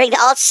right. Bring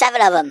all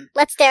 7 of them.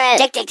 Let's do it.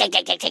 Dick. Cover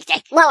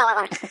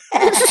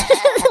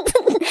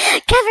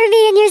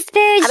me in your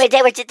spooge. I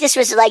mean, this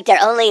was like their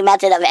only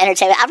method of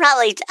entertainment.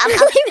 Only method of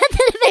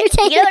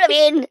entertainment. You know what I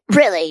mean?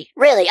 Really.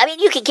 I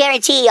mean, you can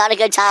guarantee on a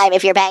good time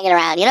if you're banging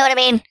around. You know what I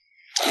mean?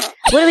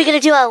 What are we going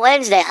to do on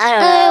Wednesday? I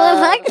don't know.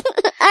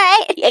 All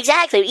right.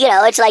 Exactly.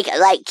 It's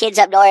like kids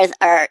up north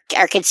are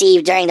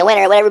conceived during the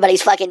winter when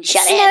everybody's fucking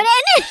shut in.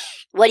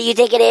 What do you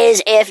think it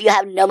is if you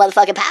have no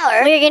motherfucking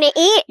power? We're going to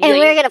eat and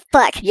we're going to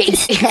fuck.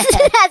 That's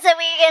what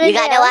we're going to do. You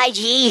got no IG,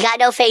 you got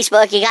no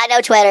Facebook, you got no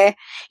Twitter.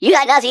 You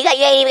got nothing. You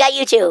ain't even got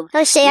YouTube.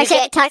 Oh shit, I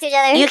can't talk to each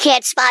other. You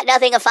can't spot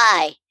nothing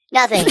afy.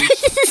 Nothing.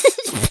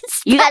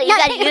 You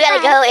gotta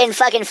go and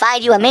fucking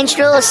find you a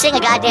minstrel, sing a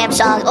goddamn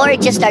song, or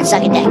just start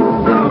sucking dick.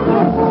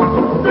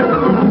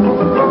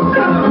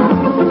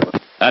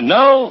 And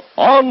now,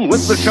 on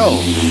with the show.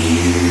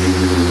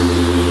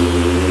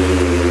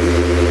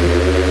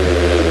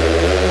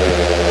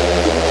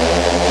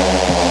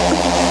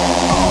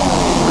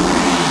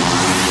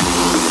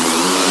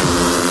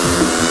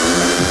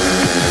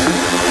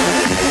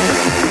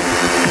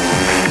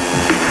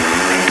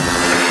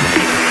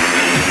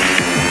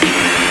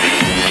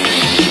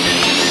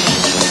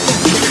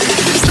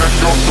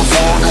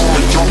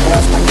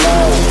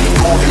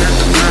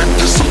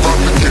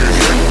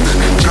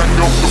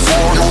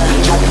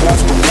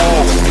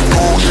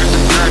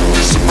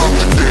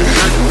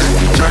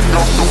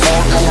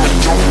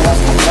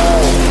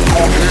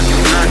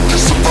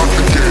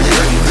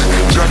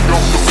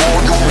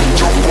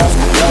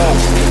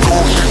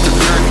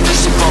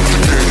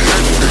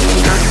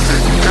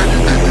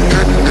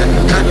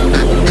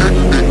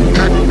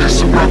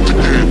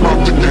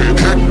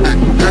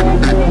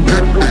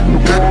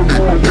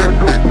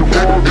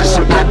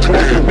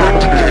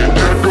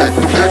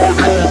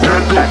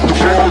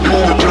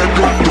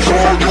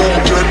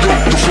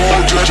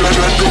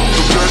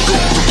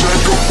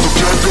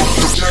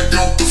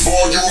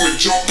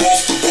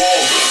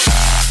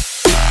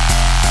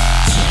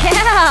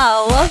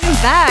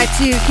 back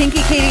to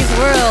Kinky Katie's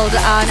World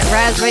on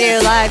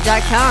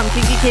RazRadioLive.com,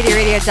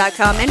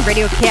 KinkyKatieRadio.com, and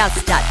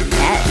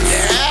RadioChaos.net.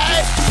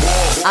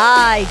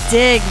 I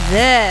dig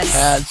this.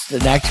 That's the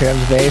neck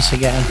trims bass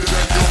again.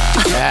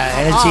 Yeah,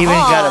 and it's even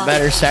got a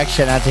better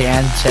section at the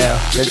end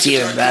too. It's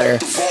even better.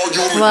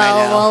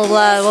 Well,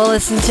 we'll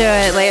listen to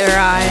it later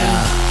on.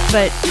 Yeah.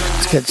 But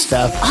it's good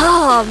stuff.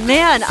 Oh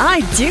man,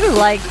 I do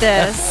like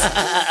this.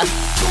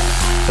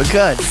 But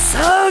good.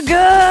 So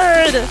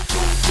good.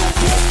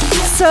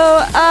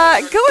 So,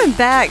 going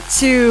back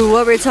to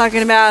what we were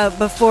talking about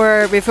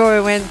before we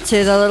went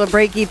to the little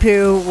breaky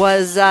poo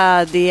was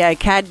the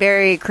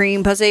Cadbury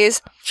cream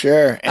pussies.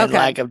 Sure, and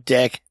lack of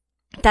dick.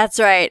 That's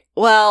right.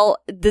 Well,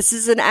 this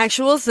is an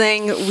actual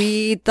thing.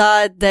 We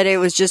thought that it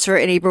was just for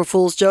an April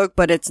Fool's joke,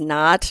 but it's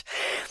not.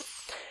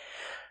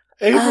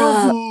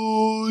 April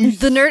Fools.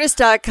 The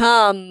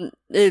Nerdist.com,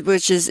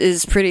 which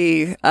is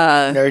pretty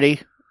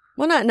nerdy.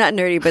 Well, not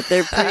nerdy, but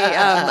they're pretty.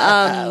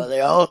 They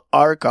all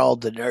are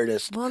called the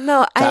Nerdist. Well,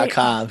 no,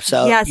 .com.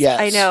 So yes,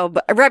 I know,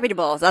 but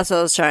reputable. That's what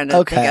I was trying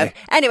to think of.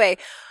 Anyway,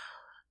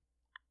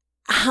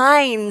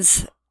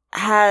 Heinz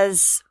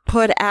has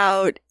put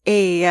out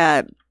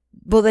a.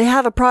 Well, they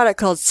have a product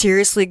called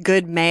Seriously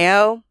Good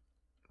Mayo.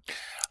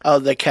 Oh,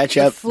 the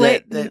ketchup,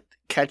 the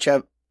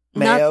ketchup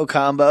mayo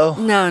combo.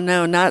 No.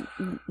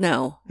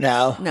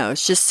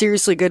 It's just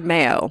Seriously Good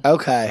Mayo.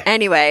 Okay.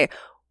 Anyway.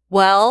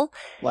 Well,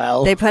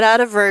 they put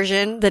out a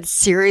version that's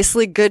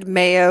Seriously Good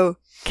Mayo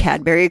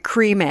Cadbury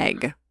Cream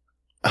Egg.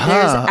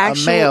 There's a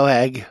mayo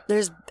egg.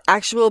 There's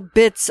actual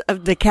bits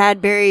of the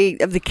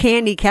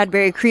candy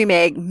Cadbury Cream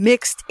Egg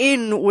mixed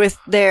in with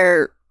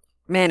their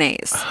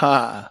mayonnaise.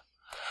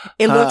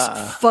 It looks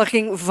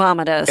fucking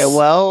vomitous.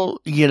 Well,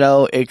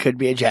 it could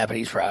be a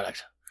Japanese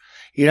product.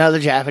 You know how the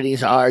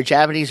Japanese are?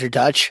 Japanese or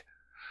Dutch?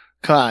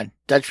 Come on.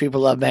 Dutch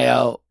people love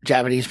mayo.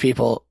 Japanese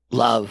people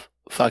love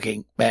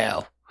fucking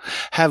mayo.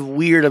 Have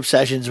weird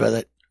obsessions with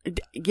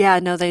it. Yeah,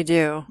 no, they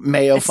do.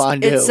 Mayo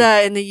fondue. It's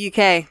in the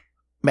UK.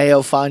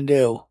 Mayo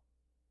fondue.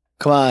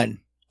 Come on.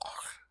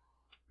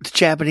 The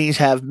Japanese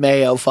have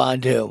mayo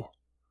fondue.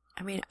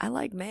 I mean, I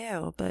like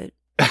mayo, but...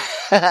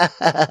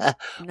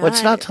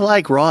 What's not to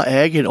like? Raw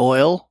egg and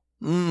oil?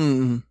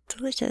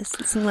 Delicious.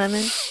 With some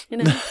lemon.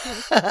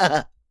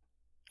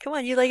 Come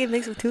on, you like it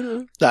mixed with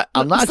tuna?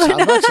 I'm not saying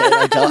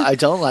I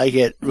don't like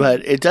it,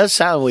 but it does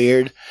sound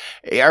weird.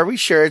 Are we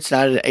sure it's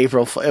not an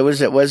April?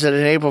 Was it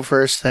an April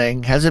 1st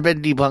thing? Has it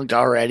been debunked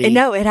already?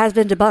 No, it has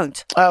been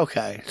debunked.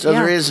 Okay, so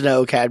there is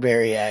no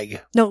Cadbury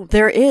egg. No,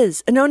 there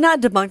is. No, not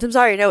debunked. I'm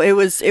sorry. No, it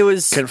was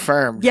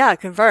confirmed. Yeah,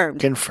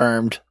 confirmed.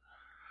 Confirmed.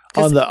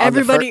 On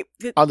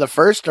the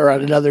first or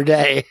on another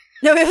day?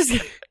 No,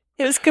 it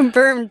was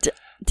confirmed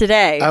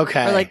today.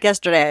 Okay, or like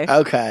yesterday.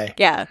 Okay,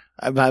 yeah.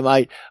 I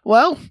might.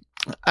 Well.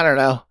 I don't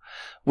know.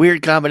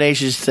 Weird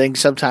combinations things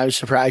sometimes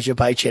surprise you,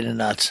 bite you in the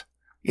nuts.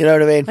 You know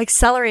what I mean? Like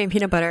celery and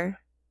peanut butter.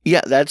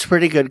 Yeah, that's a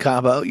pretty good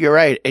combo. You're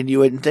right. And you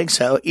wouldn't think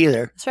so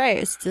either. That's right.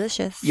 It's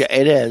delicious. Yeah,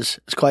 it is.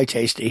 It's quite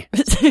tasty.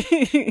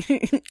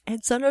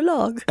 It's on a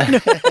log. So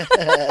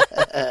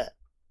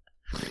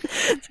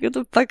what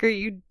the fuck are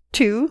you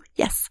two?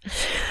 Yes.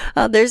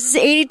 There's this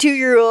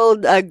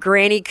 82-year-old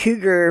granny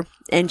cougar,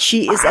 and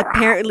she is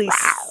apparently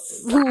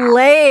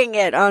slaying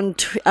it on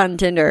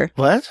Tinder.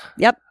 What?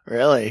 Yep.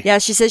 Really? Yeah,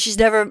 she says she's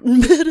never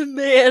met a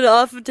man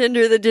off of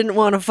Tinder that didn't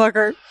want to fuck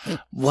her.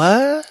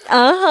 What?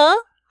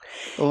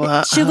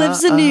 Uh-huh. She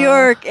lives in New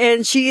York,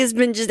 and she has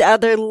been just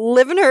out there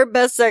living her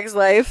best sex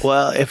life.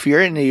 Well, if you're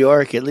in New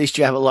York, at least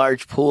you have a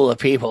large pool of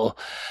people.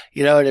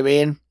 You know what I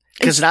mean?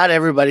 Because not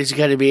everybody's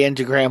going to be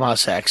into grandma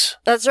sex.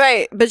 That's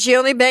right. But she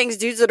only bangs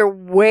dudes that are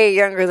way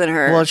younger than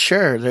her. Well,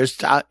 sure.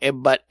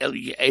 But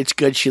it's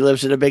good she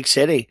lives in a big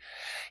city.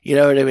 You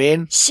know what I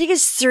mean? She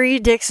gets 3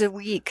 dicks a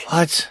week.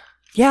 What?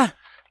 Yeah.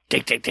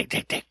 Dick.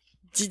 Dick.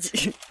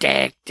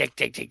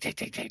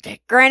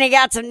 Granny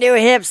got some new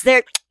hips.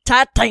 They're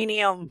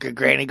titanium.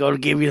 Granny going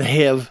to give you the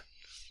HIV.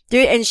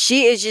 Dude, and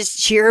she is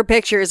just, her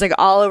picture is like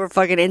all over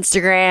fucking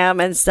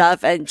Instagram and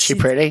stuff. And she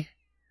pretty?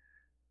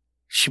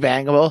 She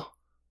bangable?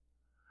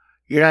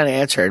 You're not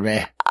answering me.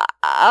 It's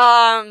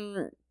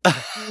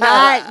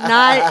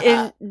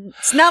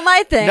not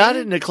my thing. Not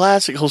in the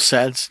classical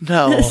sense,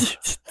 no.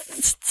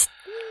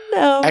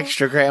 No.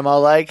 Extra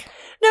grandma-like?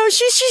 No,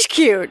 she's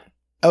cute.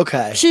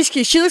 Okay. She's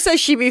cute. She looks like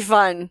she'd be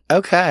fun.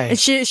 Okay. And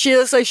she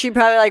looks like she'd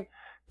probably like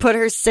put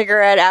her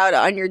cigarette out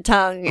on your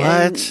tongue.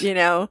 What? And,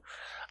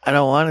 I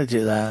don't want to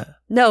do that.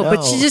 No,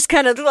 but she just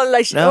kind of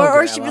like,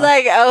 or she'd be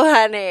like, oh,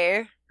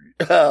 honey.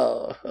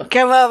 Oh.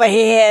 Come over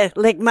here,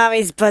 lick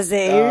mommy's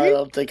pussy. I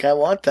don't think I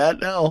want that,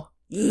 no.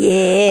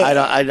 Yeah.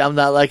 I'm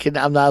not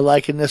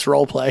liking this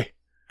role play.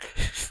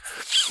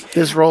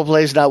 This role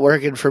play's not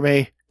working for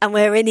me. I'm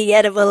wearing the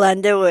edible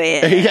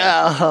underwear.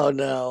 Yeah, oh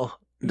no.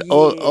 Yeah.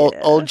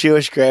 Old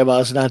Jewish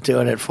grandma's not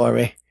doing it for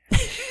me.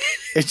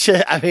 It's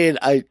just,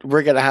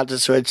 we're gonna have to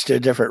switch to a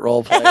different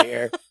role play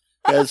here.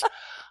 Because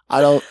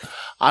I don't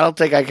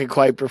think I can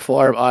quite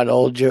perform on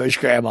old Jewish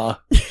grandma.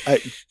 I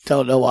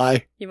don't know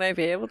why. You might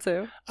be able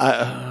to.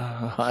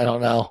 I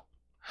don't know.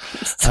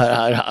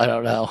 I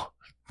don't know.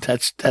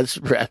 That's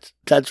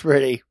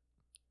pretty.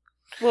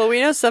 Well,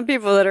 we know some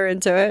people that are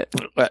into it.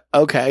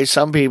 Okay,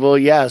 some people,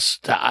 yes.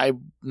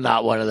 I'm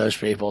not one of those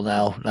people.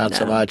 No, not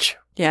so much.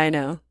 Yeah, I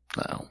know.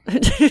 No.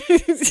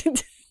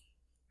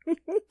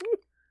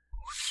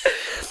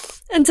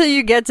 Until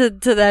you get to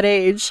that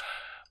age.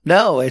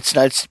 No, it's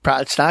not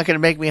going to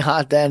make me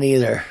hot then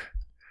either.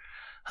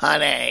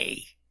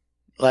 Honey.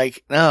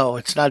 Like, no,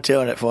 it's not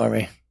doing it for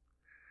me.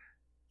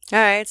 All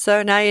right,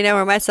 so now you know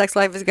where my sex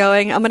life is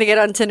going. I'm gonna get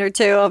on Tinder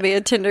too. I'll be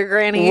a Tinder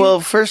granny. Well,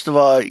 first of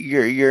all,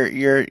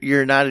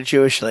 you're not a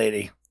Jewish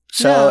lady,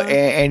 so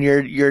and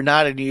you're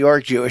not a New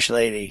York Jewish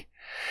lady,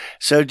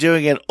 so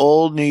doing an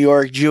old New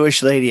York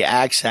Jewish lady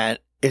accent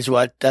is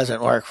what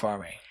doesn't work for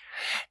me.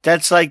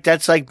 That's like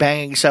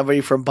banging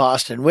somebody from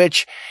Boston,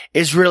 which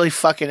is really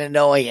fucking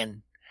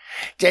annoying.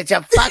 That's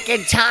a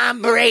fucking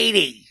Tom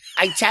Brady.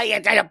 I tell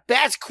you, they're the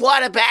best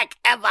quarterback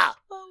ever.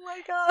 Oh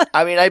my God.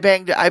 I mean, I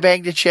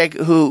banged a chick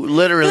who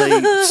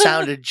literally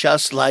sounded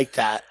just like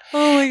that.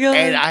 Oh my God.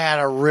 And I had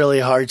a really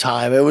hard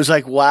time. It was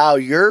like, wow,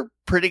 you're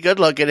pretty good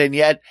looking, and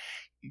yet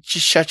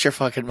just shut your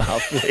fucking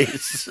mouth,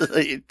 please.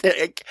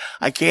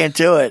 I can't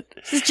do it.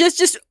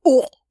 Just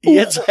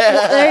yes.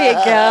 There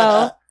you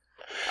go.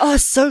 Oh,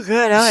 it's so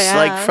good. Oh, it's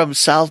like from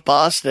South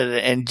Boston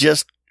and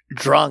just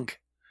drunk,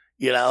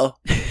 you know?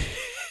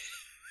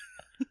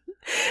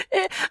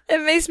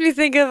 It makes me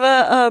think of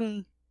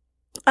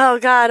oh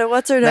God,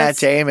 what's her name? Matt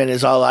Damon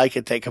is all I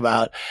can think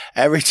about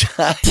every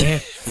time.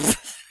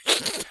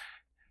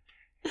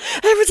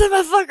 Every time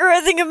I fuck her,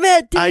 I think of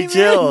Matt Damon. I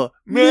do.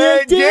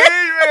 Matt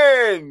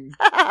Damon!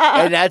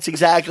 And that's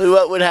exactly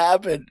what would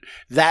happen.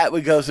 That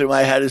would go through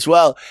my head as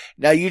well.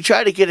 Now, you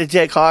try to get a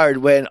dick hard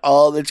when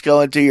all that's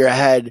going through your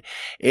head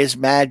is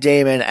Matt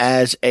Damon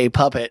as a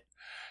puppet.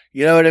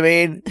 You know what I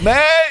mean?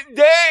 Matt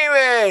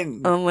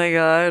Damon! Oh my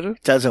God.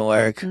 It doesn't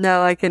work.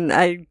 No, I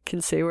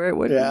can see where it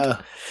wouldn't.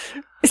 Yeah.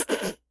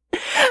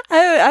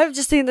 I've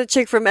just seen the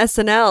chick from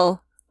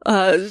SNL.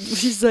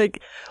 She's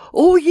like,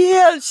 oh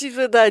yeah, she's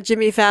with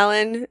Jimmy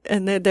Fallon,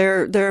 and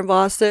they're in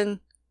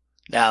Boston.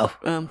 No.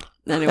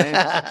 Anyway,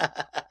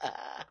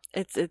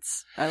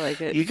 it's I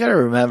like it. You gotta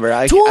remember,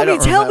 I tell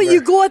remember. me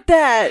you got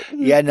that.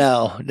 Yeah,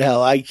 no.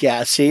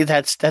 See,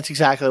 that's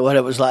exactly what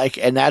it was like,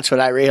 and that's when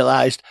I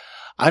realized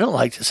I don't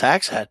like this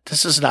accent.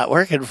 This is not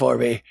working for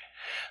me.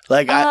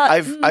 Like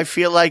I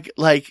feel like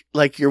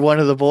you're one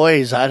of the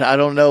boys. I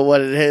don't know what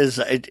it is.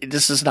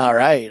 This is not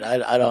right.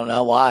 I don't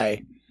know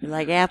why. You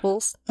like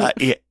apples?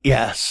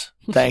 Yes.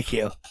 Thank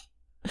you.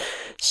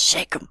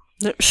 Shake them.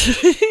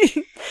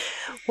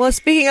 Well,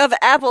 speaking of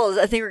apples,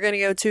 I think we're going to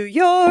go to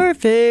your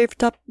favorite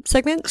top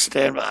segment.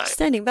 Stand by.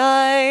 Standing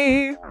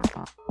by.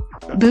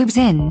 Boobs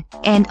in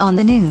and on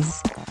the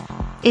news.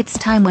 It's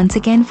time once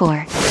again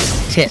for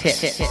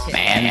Tits,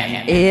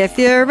 man. If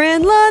you're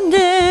in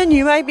London,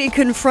 you might be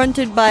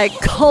confronted by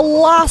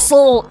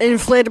colossal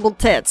inflatable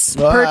tits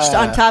perched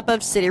on top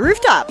of city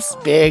rooftops.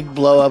 Big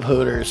blow-up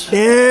hooters.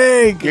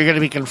 Big. You're going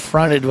to be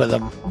confronted with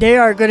them. They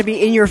are going to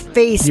be in your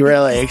face.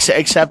 Really,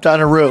 except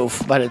on a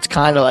roof, but it's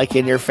kind of like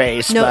in your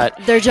face. No, but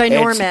they're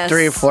ginormous. It's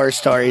 3 or 4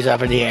 stories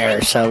up in the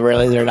air, so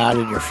really they're not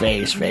in your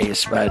face,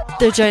 but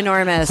they're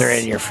ginormous. They're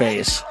in your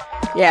face.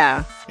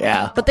 Yeah.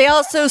 Yeah. But they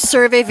also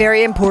serve a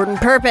very important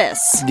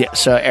purpose. Yeah,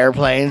 so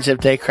airplanes, if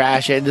they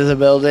crash into the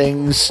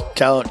buildings,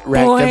 don't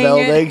wreck the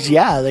buildings.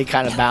 Yeah, they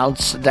kind of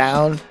bounce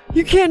down.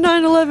 You can't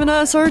 9/11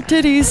 us our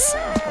titties.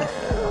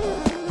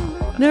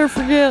 Never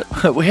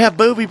forget. We have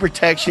booby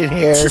protection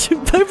here.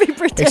 Booby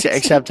protection.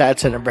 Except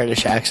that's in a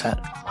British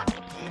accent.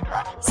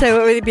 So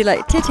what would it be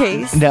like?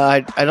 Titties? No, I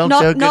don't do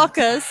a good, knock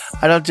us.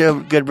 I don't do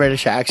a good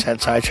British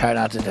accent, so I try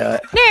not to do it.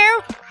 No.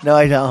 No,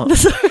 I don't.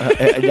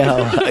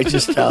 No, I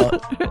just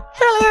don't.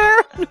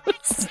 Hello.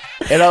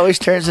 It always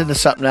turns into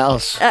something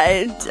else.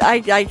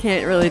 I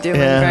can't really do it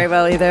very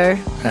well either.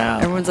 No.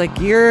 Everyone's like,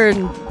 you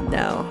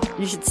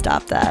should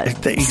stop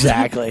that.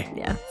 Exactly.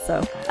 Yeah,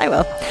 so I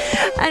will.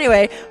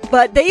 Anyway,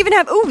 but they even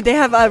have,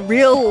 a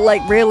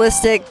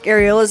realistic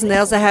areolas, and they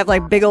also have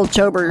like big old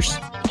chobers.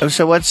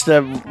 So what's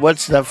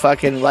the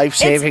fucking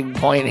life-saving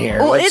point here?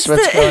 Well, what's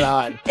going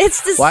on?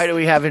 Why do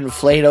we have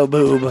inflato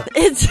boob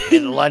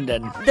in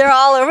London? They're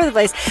all over the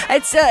place.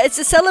 It's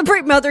to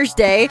celebrate Mother's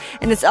Day,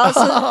 and it's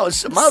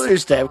also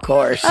Mother's Day, of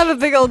course. I have a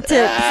big old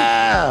tit.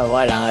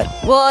 Why not?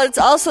 Well, it's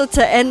also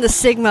to end the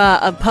stigma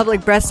of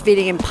public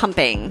breastfeeding and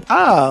pumping.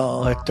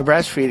 Oh,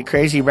 the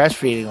crazy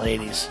breastfeeding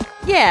ladies.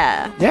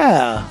 Yeah.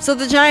 Yeah. So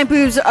the giant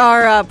boobs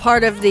are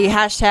part of the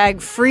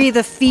hashtag Free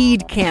the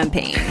Feed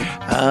campaign.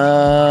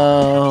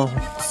 Oh.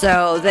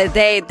 So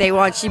they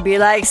want you to be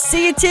like,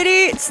 see a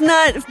titty? It's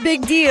not a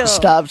big deal.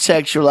 Stop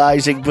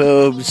sexualizing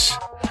boobs.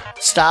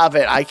 Stop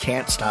it. I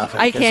can't stop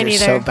it. I can't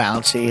either. They're so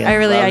bouncy. And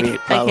I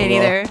can't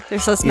either. They're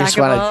so snackable. You just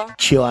want to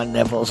chew on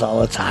nipples all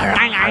the time.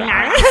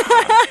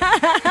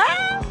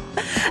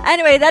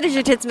 Anyway, that is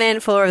your Tits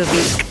Man for the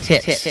week.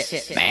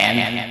 Tits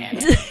Man.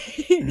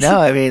 No,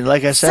 I mean,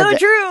 like I said, so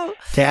true.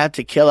 They have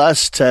to kill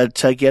us to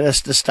get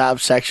us to stop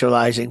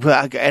sexualizing.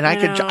 And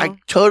I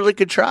totally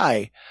could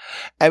try.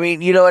 I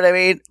mean, you know what I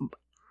mean?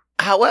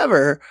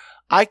 However,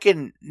 I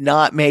can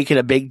not make it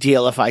a big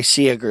deal if I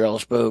see a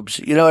girl's boobs.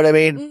 You know what I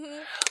mean? Mm-hmm.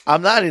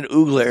 I'm not an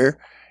oogler.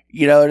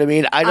 You know what I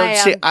mean?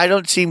 I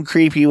don't seem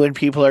creepy when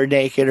people are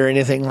naked or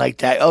anything like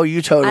that. Oh,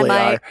 you totally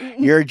are.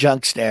 You're a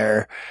junk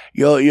starer.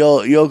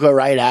 You'll go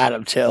right at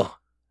them too.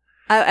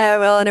 I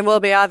will, and it will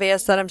be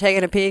obvious that I'm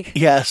taking a peek.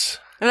 Yes.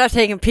 I'm not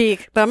taking a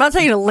peek, but I'm not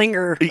taking a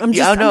linger.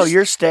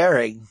 You're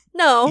staring.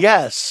 No.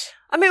 Yes.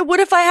 I mean, what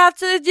if I have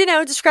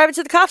to, describe it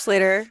to the cops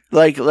later?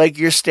 Like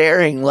you're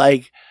staring,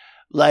 man.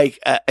 Well,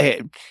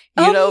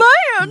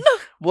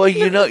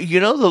 you know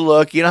the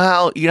look. You know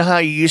how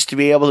you used to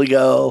be able to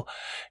go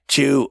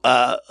to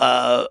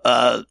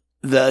the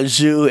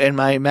zoo in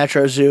my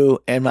Metro Zoo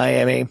in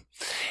Miami,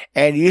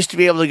 and you used to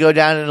be able to go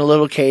down in a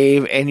little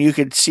cave, and you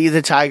could see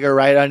the tiger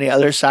right on the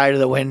other side of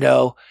the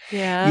window.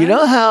 Yeah. You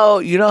know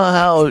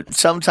how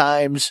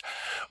sometimes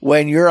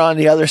when you're on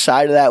the other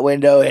side of that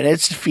window and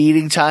it's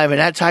feeding time and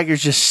that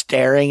tiger's just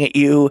staring at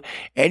you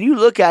and you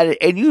look at it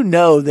and you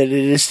know that it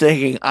is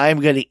thinking, I'm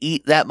going to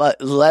eat that much.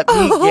 Let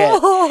me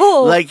get,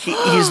 like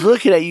he's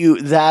looking at you.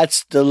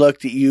 That's the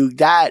look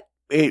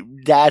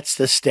that's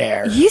the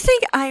stare. You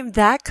think I'm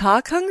that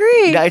cock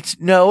hungry?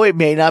 No, it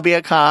may not be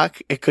a cock.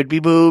 It could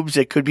be boobs.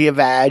 It could be a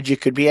vag. It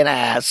could be an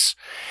ass.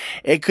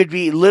 It could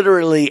be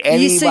literally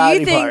any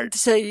body part.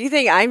 So you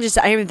think I'm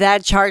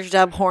that charged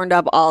up, horned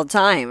up all the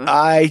time?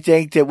 I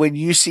think that when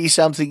you see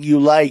something you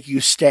like, you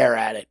stare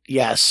at it.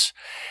 Yes.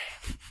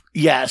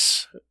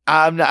 Yes.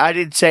 I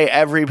didn't say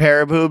every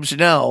pair of boobs,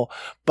 no.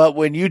 But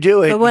when you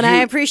do it. But when I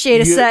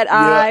appreciate a set,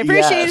 I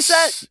appreciate a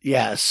set.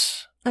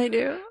 Yes. I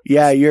do.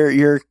 Yeah,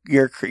 you're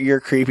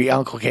creepy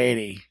Uncle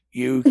Katie.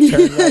 You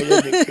turn right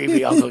into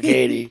creepy Uncle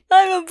Katie.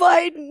 I'm a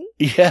Biden.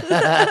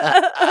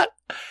 Yeah.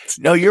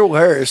 No, you're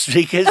worse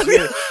because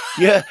I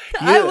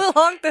will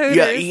honk the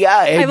hooters.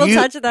 Yeah, and I will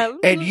touch them.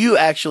 And you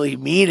actually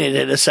mean it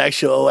in a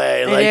sexual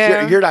way.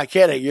 Like you're not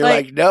kidding. You're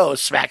like no,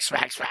 smack,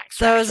 smack, smack.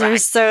 Those are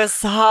so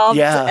soft.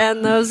 Yeah.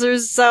 And those are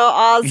so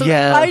awesome.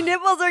 Yeah. My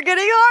nipples are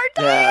getting hard.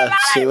 Yeah.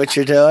 See what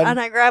you're doing? And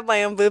I grab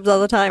my own boobs all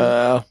the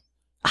time.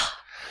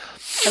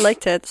 I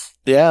like tits.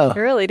 Yeah. I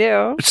really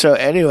do. So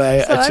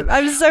anyway,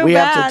 I'm so we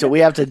bad. We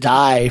have to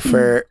die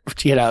for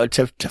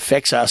to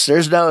fix us.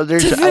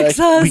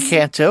 We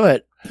can't do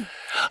it.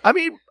 I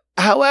mean,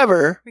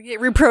 however, we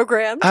get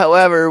reprogrammed.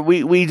 However,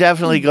 we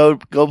definitely go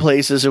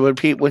places, and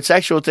when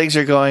sexual things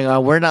are going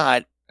on, we're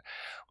not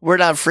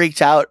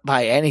freaked out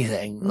by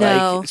anything.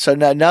 No.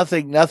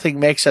 Nothing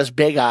makes us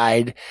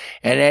big-eyed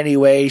in any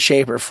way,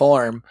 shape, or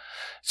form.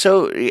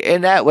 So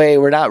in that way,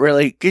 we're not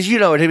really, because you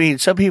know what I mean.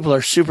 Some people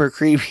are super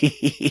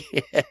creepy.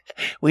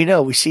 We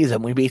know, we see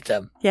them, we meet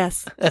them.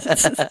 Yes.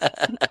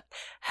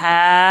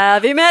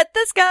 Have you met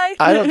this guy?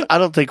 I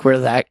don't think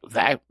we're that.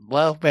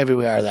 Well, maybe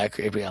we are that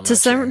creepy. To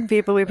certain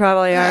people, we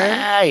probably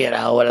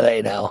are. What do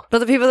they know? But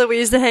the people that we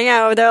used to hang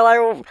out with, they're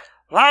like,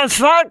 "Let's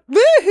fuck,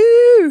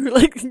 woohoo!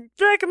 Like,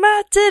 look at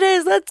my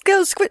titties, let's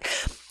go squid."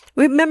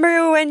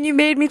 Remember when you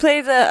made me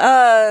play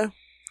the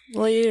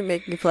Well, you didn't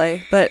make me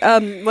play, but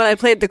when I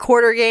played the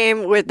quarter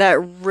game with that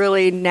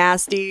really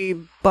nasty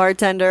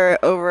bartender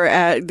over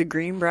at the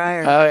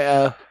Greenbrier. Oh,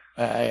 yeah.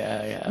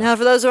 Yeah. Now,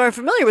 for those who aren't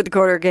familiar with the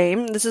quarter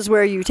game, this is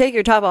where you take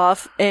your top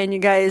off and you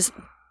guys,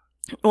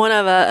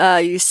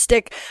 you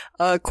stick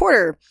a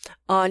quarter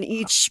on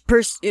each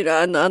person,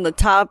 on the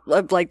top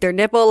of like their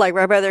nipple, like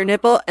right by their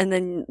nipple, and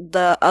then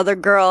the other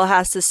girl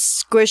has to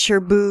squish her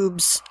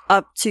boobs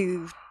up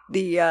to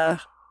the,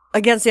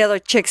 against the other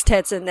chick's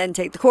tits and then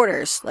take the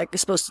quarters. Like, you're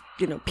supposed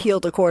to, peel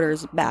the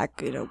quarters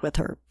back, with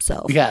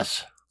herself.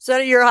 Yes. So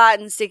you're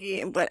hot and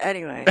sticky, but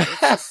anyway.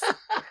 It's just...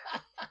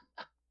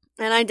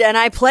 and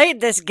I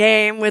played this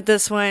game with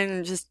this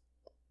one, just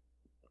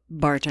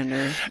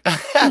bartender.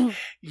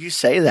 You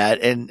say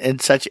that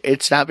and such,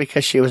 it's not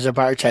because she was a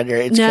bartender.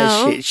 It's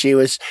because she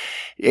was,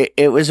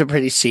 it was a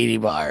pretty seedy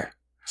bar.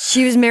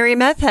 She was Mary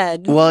Meth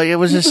Head. Well,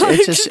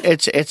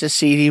 it's a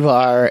seedy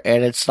bar,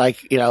 and it's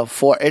like,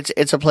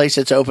 it's a place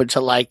that's open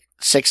till like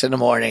 6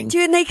 a.m.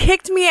 Dude, and they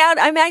kicked me out.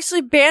 I'm actually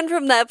banned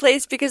from that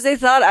place because they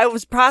thought I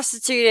was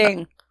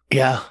prostituting.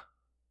 Yeah.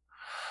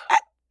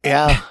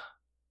 You're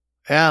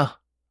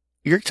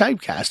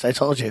typecast, I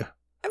told you.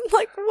 I'm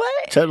like,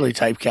 what? Totally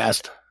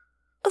typecast.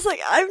 I was like,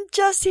 I'm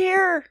just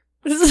here.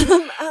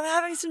 I'm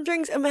having some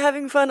drinks. I'm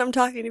having fun. I'm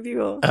talking to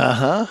people.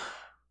 Uh-huh.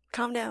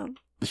 Calm down.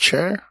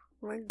 Sure.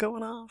 We're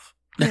going off.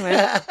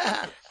 Anyway.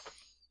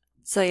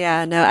 So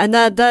yeah, no. And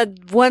the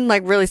one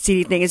like really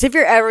seedy thing is if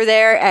you're ever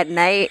there at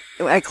night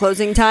at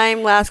closing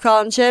time, last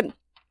call and shit,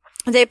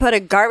 they put a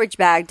garbage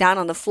bag down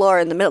on the floor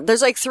in the middle.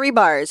 There's like 3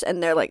 bars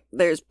and they're like,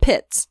 there's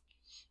pits.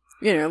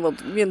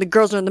 The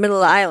girls are in the middle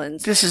of the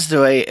islands. This is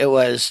the way it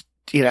was,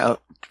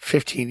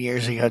 15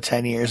 years ago,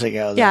 10 years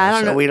ago. Yeah, I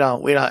don't know. We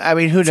don't, I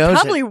mean, who knows?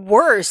 It's probably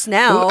worse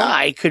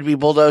now. It could be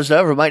bulldozed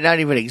over. It might not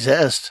even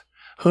exist.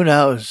 Who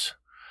knows?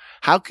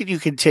 How could you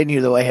continue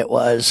the way it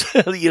was?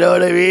 You know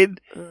what I mean?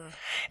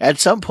 At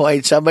some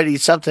point,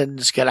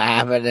 something's going to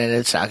happen and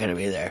it's not going to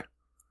be there.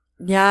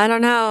 Yeah, I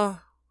don't know.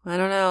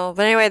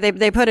 But anyway,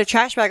 they put a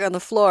trash bag on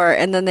the floor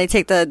and then they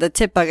take the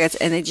tip buckets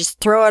and they just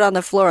throw it on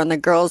the floor and the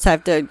girls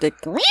have to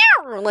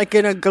like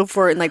gonna go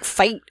for it and like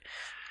fight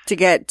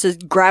to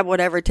grab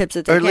whatever tips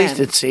that they can. Or at least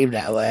it seemed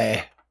that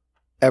way.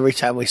 Every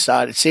time we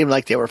saw it seemed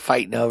like they were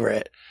fighting over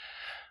it.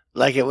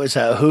 Like it was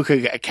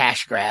a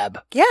cash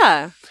grab.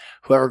 Yeah.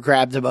 Whoever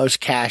grabbed the most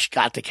cash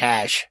got the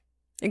cash.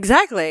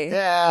 Exactly.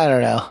 Yeah, I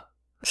don't know.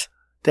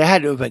 They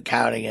had to have been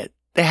counting it.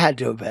 They had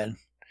to have been.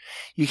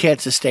 You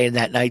can't sustain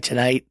that night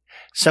tonight.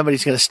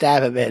 Somebody's going to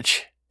stab a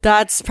bitch.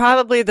 That's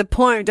probably the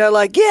point. They're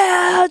like,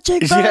 yeah,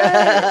 Jake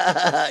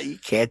Byrne. You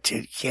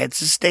can't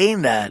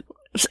sustain that.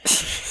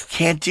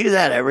 Can't do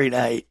that every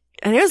night.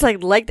 And it was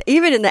like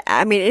even in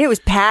it was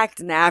packed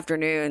in the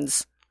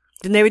afternoons.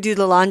 And they would do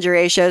the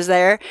lingerie shows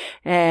there.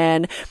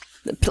 And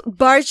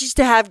bars used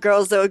to have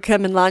girls that would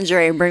come in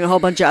lingerie and bring a whole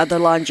bunch of other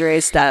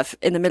lingerie stuff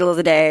in the middle of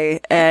the day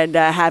and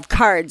have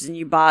cards. And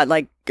you bought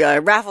like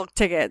raffle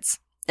tickets.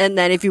 And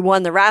then if you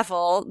won the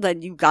raffle,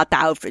 then you got the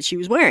outfit she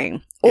was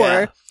wearing.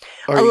 Or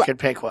you could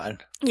pick one.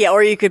 Yeah,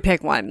 or you could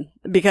pick one.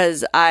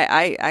 Because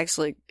I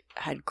actually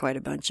had quite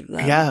a bunch of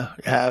them. Yeah,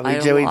 we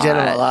did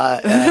them a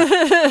lot.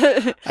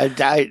 Yeah.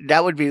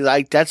 That would be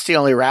like, that's the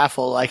only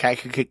raffle like I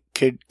could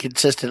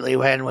consistently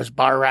win was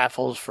bar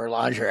raffles for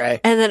lingerie.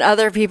 And then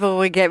other people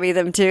would get me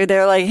them too.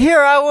 They're like,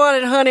 here, I want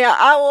it, honey.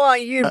 I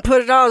want you to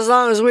put it on as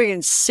long as we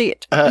can see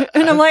it. And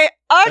I'm like,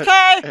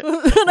 okay.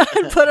 And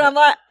I put it on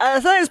I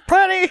think it's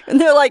pretty.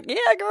 And they're like,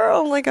 yeah,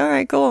 girl. I'm like, all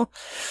right, cool.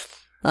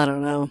 I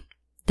don't know.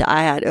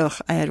 I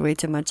had way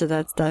too much of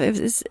that stuff.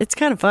 It's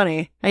kind of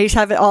funny. I used to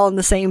have it all in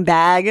the same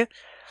bag.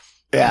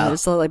 Yeah.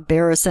 It's like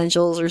Bare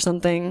Essentials or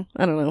something.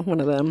 I don't know,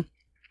 one of them.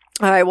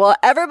 All right, well,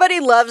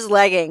 everybody loves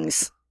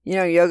leggings. You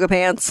know, yoga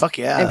pants. Fuck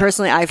yeah. And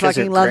personally, I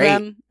fucking love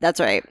them. That's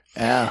right.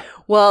 Yeah.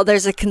 Well,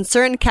 there's a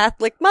concerned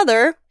Catholic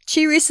mother.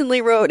 She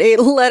recently wrote a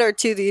letter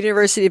to the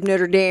University of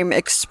Notre Dame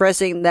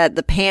expressing that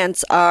the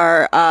pants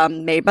are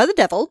made by the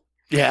devil.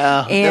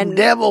 Yeah, and them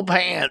devil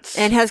pants.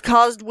 And has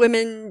caused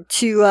women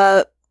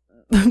to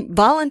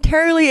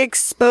voluntarily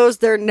expose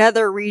their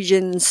nether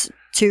regions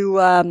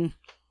to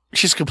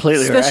she's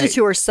completely especially right.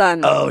 to her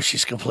son. Oh,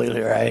 she's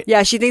completely right.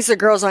 Yeah, she thinks the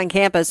girls on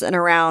campus and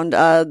around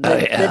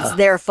it's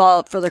their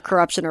fault for the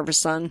corruption of her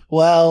son.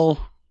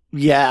 Well,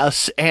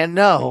 yes and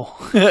no.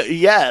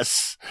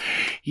 yes,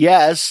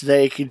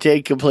 they can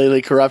take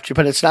completely corrupt you,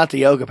 but it's not the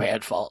yoga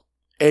pant fault.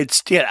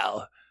 It's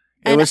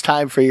it was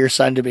time for your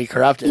son to be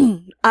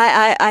corrupted.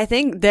 I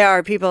think there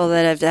are people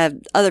that have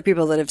other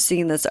people that have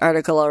seen this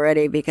article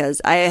already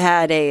because I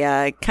had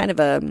a kind of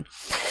a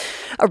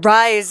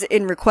rise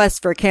in requests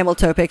for camel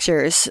toe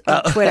pictures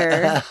on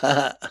Twitter.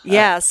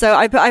 Yeah, so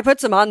I put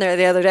some on there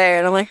the other day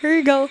and I'm like, here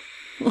you go.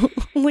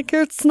 I'm like,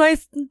 it's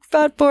nice and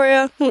fat for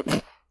you.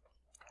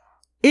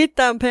 Eat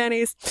them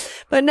panties.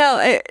 But no,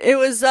 it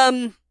was,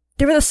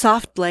 they were the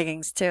soft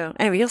leggings too.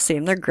 Anyway, you'll see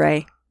them. They're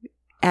gray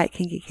at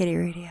Kinky Kitty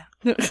Radio.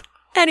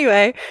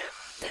 Anyway,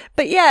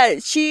 but yeah,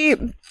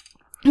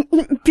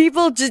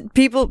 people,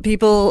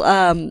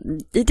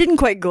 it didn't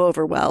quite go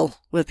over well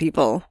with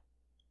people.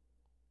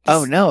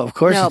 Oh no, of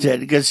course it did,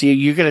 because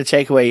you're going to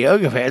take away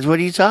yoga pants. What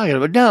are you talking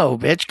about? No,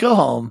 bitch, go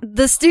home.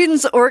 The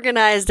students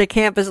organized a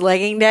campus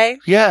legging day.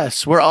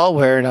 Yes, we're all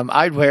wearing them.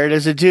 I'd wear it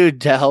as a dude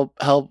to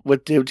help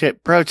with the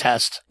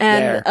protest.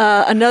 And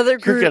another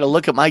group. You're going to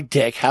look at my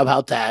dick. How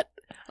about that?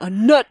 A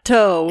nut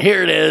toe.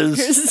 Here it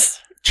is.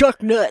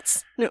 Chuck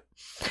nuts. No.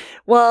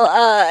 Well,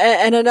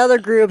 and another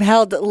group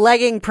held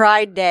Legging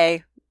Pride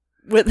Day.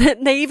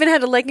 They even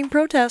had a legging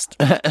protest.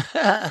 Can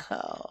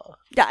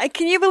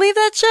you believe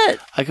that shit?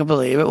 I can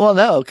believe it. Well,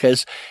 no,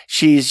 because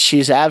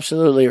she's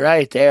absolutely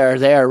right. They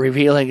are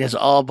revealing his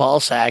all ball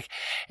sack,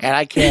 and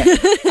I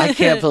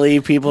can't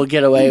believe people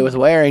get away with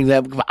wearing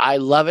them. I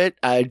love it.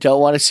 I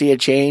don't want to see a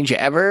change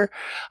ever.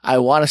 I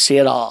want to see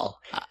it all.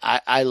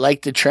 I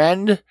like the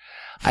trend.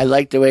 I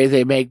like the way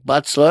they make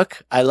butts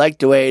look. I like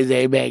the way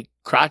they make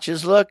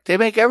crotches look. They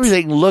make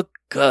everything look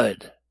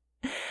good.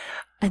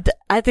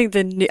 I think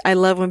I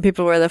love when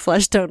people wear the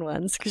flesh tone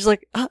ones because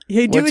like, oh,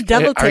 you do a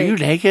double take. Are you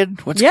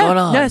naked? What's going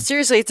on? No,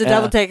 seriously, it's a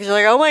double take. You're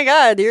like, oh my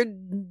god, you're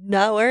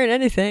not wearing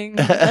anything.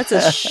 That's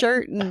a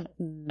shirt and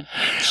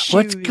shoes.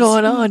 What's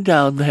going on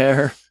down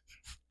there?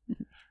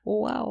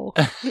 Wow,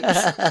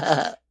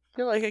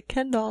 you're like a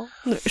Ken doll.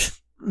 I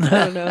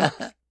don't know.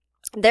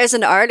 There's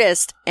an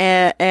artist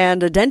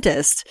and a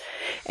dentist,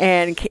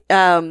 and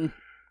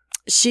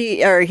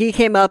he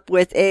came up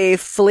with a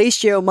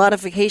fellatio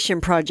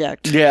modification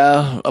project.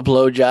 Yeah, a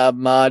blowjob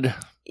mod.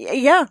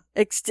 Yeah,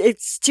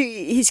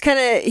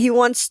 he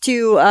wants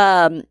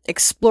to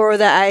explore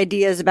the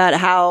ideas about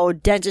how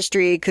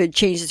dentistry could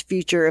change the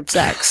future of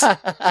sex.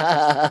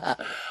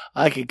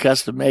 I could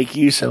custom make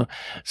you some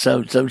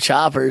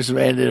choppers,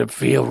 man, that'll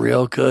feel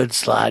real good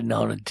sliding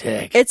on a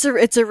dick. It's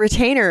a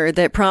retainer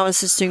that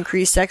promises to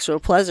increase sexual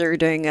pleasure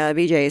during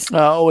BJ's.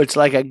 Oh, it's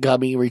like a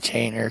gummy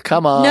retainer.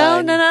 Come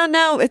on.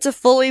 No. It's a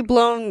fully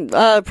blown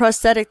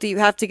prosthetic that you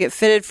have to get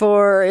fitted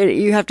for.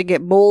 You have to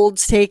get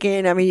molds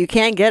taken. I mean, you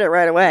can't get it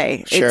right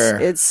away. Sure.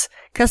 It's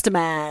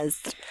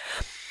customized.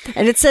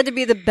 And it's said to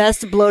be the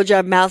best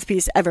blowjob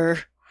mouthpiece ever.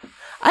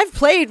 I've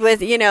played with,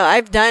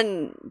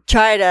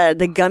 tried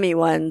the gummy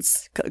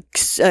ones.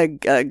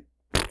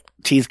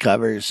 teeth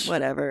covers.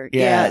 Whatever.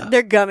 Yeah.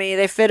 They're gummy.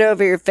 They fit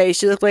over your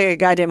face. You look like a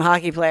goddamn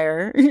hockey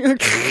player.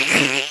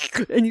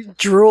 And you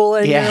drool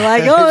and you're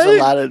like,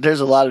 oh. There's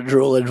a lot of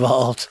drool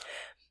involved.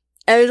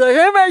 And he's like,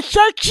 am I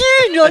sexy?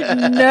 And you're like,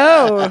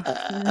 no.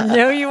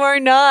 No, you are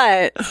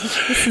not.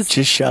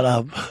 Just shut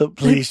up.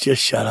 Please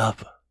just shut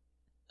up.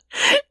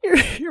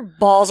 Your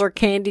balls are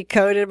candy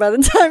coated by the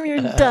time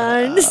you're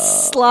done.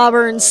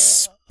 Slobber and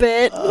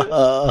spit.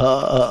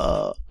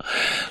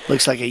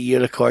 Looks like a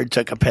unicorn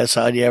took a piss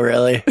on you,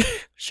 really.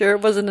 Sure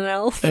it wasn't an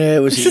elf?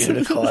 It was a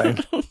unicorn.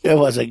 It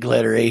wasn't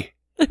glittery.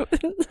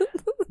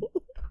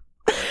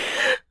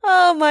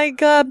 Oh my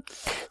god.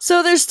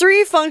 So there's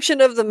 3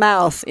 functions of the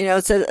mouth. You know,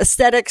 it says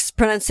aesthetics,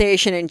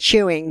 pronunciation, and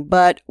chewing.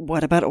 But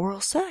what about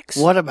oral sex?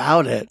 What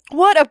about it?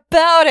 What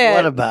about it?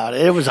 What about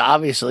it? It was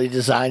obviously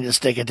designed to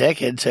stick a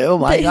dick into.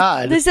 My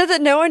God. They said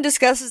that no one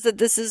discusses that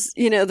this is,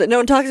 you know, that no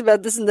one talks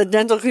about this in the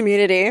dental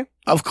community.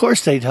 Of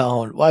course they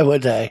don't. Why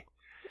would they?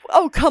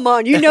 Oh, come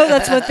on. You know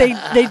that's what they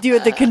do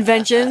at the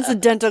conventions, the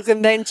dental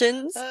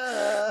conventions. You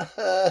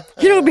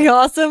know, it'd be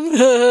awesome.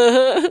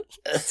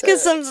 Let's get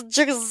some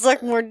chicks to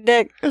suck more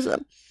dick or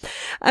something.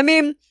 I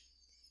mean,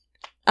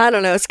 I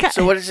don't know. It's kind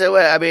So what is it?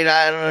 I mean,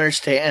 I don't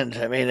understand.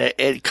 I mean,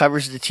 it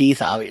covers the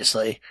teeth,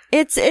 obviously.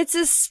 It's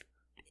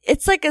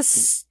like a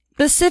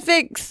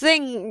specific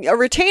thing, a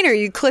retainer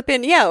you clip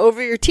in,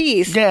 over your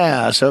teeth.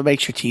 Yeah, so it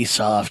makes your teeth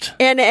soft.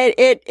 And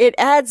it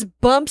adds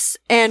bumps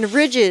and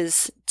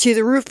ridges to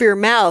the roof of your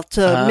mouth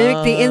to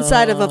mimic the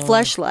inside of a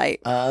fleshlight.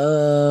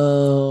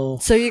 Oh.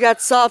 So you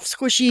got soft,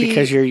 squishy.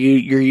 Because you're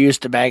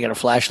used to banging a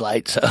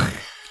flashlight, so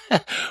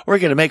we're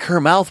going to make her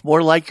mouth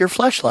more like your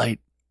fleshlight.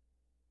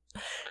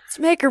 Let's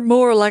make her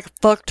more like a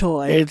fuck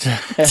toy. It's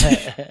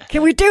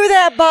Can we do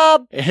that,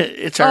 Bob?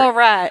 It's all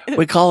right.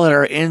 We call it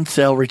our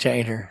incel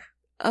retainer.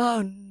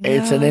 Oh, no.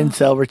 It's an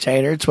incel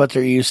retainer. It's what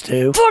they're used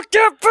to. Fuck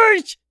your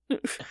face!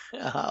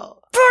 Oh.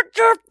 Fuck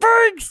your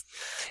face!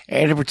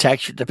 And to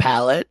protect the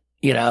palate,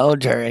 you know,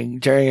 during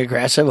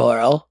aggressive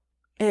oral.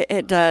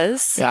 It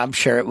does. Yeah, I'm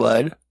sure it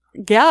would.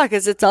 Yeah,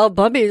 because it's all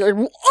bumpy. It's like,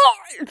 oh,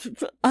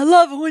 I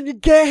love it when you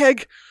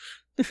gag.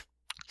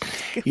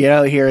 You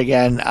know, here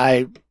again,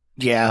 how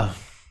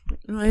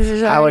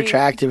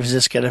attractive is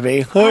this going to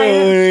be?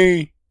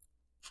 Hey!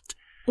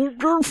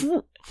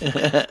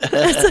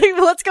 It's like,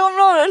 what's going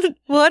on?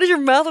 Why does your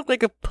mouth look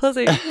like a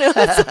pussy? No,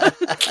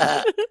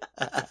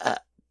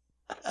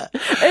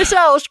 it's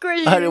all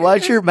squishy. Honey, why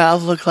does your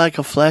mouth look like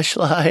a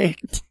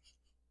fleshlight?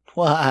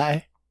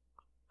 Why?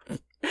 I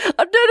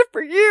did it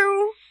for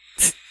you.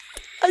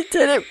 I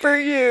did it for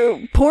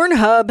you.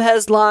 Pornhub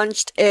has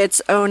launched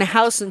its own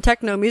house and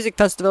techno music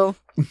festival.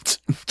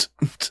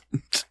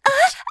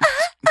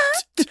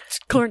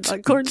 Corn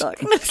dog.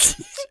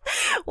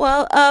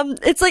 Well,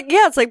 it's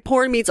like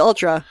porn meets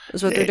ultra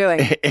is what they're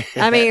doing.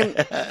 I mean,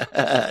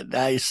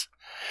 nice.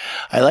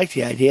 I like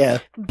the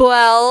idea.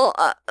 Well,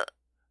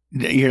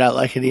 you're not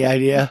liking the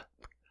idea?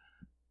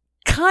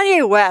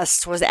 Kanye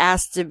West was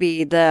asked to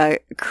be the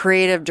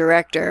creative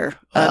director.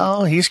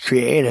 He's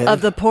creative.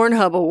 Of the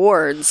Pornhub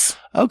Awards.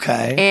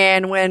 Okay.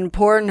 And when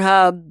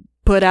Pornhub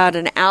put out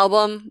an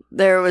album,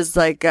 there was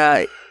like,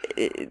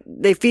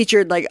 they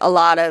featured like a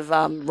lot of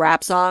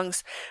rap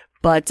songs.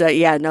 But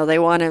they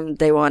want him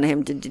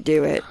to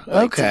do it.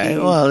 Like, okay,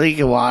 well, he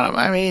can want him.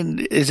 I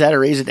mean, is that a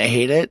reason to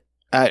hate it?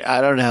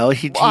 I don't know.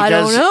 I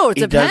don't know. It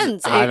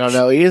depends. I don't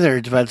know either.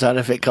 It depends on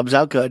if it comes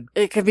out good.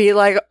 It could be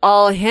like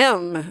all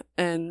him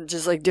and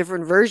just like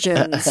different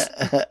versions.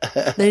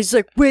 And he's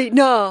like, wait,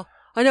 no,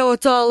 I know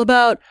it's all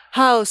about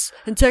house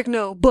and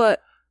techno,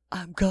 but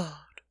I'm God.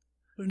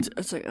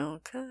 It's like,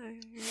 okay.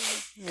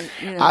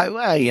 You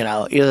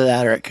know. Either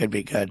that or it could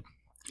be good.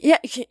 Yeah,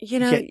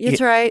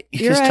 that's right.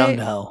 You just don't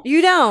know.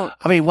 You don't.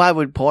 I mean, why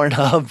would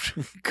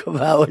Pornhub come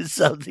out with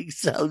something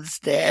so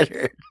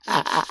standard?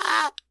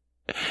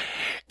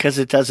 Because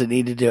it doesn't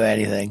need to do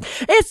anything.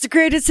 It's the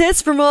greatest hits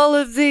from all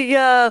of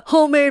the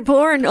homemade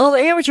porn, all the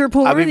amateur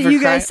porn that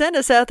you guys send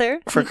us out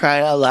there. For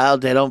crying out loud,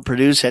 they don't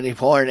produce any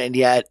porn, and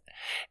yet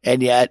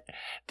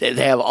they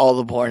have all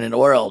the porn in the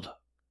world.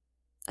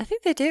 I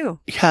think they do.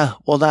 Yeah,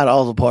 well, not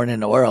all the porn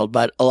in the world,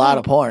 but a lot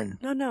of porn.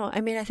 No.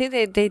 I mean, I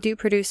think they do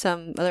produce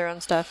some of their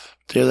own stuff.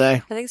 Do they? I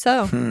think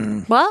so.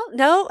 Well,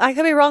 no, I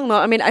could be wrong, though.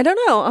 I mean, I don't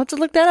know. I'll have to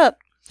look that up.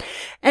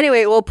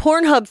 Anyway, well,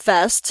 Pornhub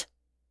Fest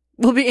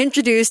will be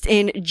introduced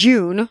in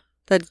June.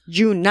 That's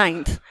June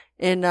 9th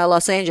in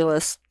Los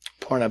Angeles.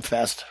 Pornhub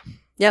Fest.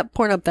 Yep,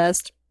 Pornhub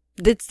Fest.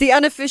 It's the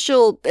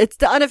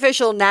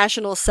unofficial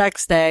National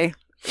Sex Day.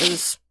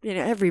 Is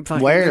every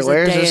fucking Where is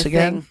this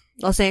again?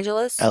 Los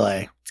Angeles.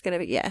 LA. It's gonna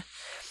be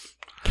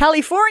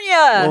California.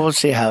 Well, we'll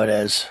see how it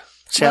is.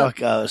 How it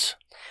goes.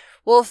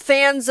 Well,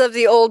 fans of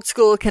the old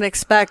school can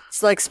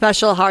expect like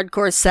special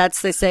hardcore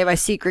sets, they say, by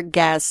secret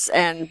guests,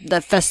 and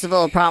the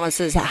festival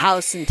promises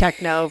house and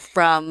techno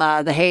from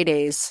the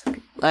heydays,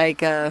 like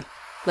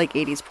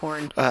 80s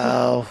porn.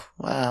 Oh,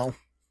 wow.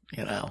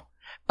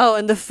 Oh,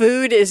 and the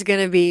food is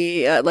going to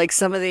be like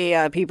some of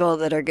the people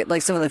that are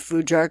like some of the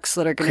food trucks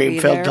that are going to be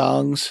there. Cream-filled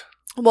dongs.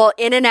 Well,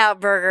 In-N-Out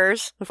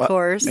burgers, of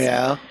course.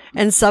 Yeah.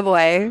 And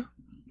Subway.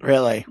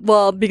 Really?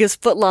 Well, because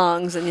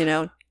footlongs and,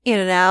 in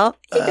and out.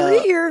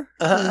 Here.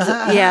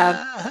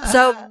 Yeah.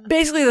 So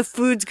basically the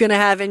food's going to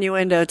have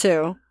innuendo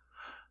too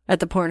at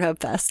the Pornhub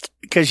Fest.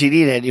 Because you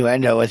need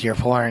innuendo with your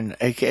porn.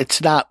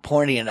 It's not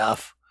porny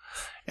enough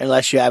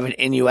unless you have an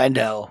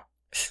innuendo.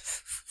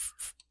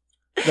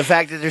 The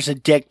fact that there's a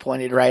dick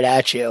pointed right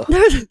at you.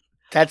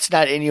 That's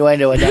not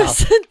innuendo enough.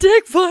 There's a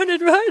dick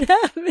pointed right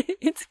at me.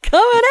 It's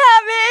coming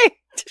at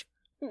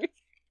me.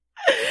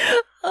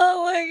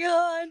 Oh my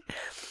god.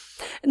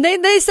 And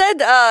they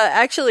said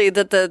actually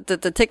that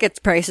the tickets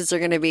prices are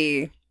going to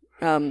be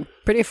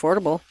pretty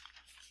affordable.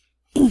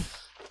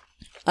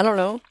 I don't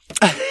know.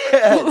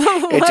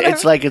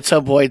 It's like at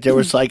some point there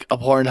was like a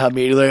Pornhub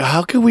meeting. Like,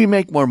 how can we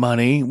make more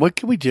money? What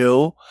can we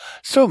do?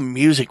 So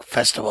music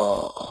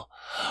festival,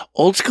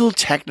 old school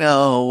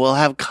techno. We'll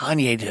have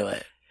Kanye do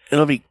it.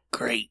 It'll be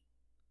great.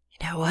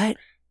 You know what?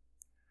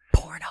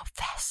 Porno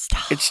Fest.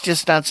 It's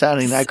just not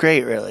sounding that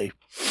great, really.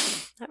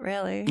 Not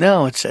really.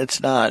 No,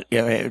 it's not.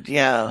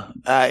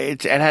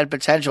 It had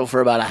potential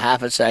for about a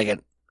half a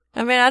second.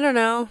 I mean, I don't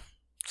know.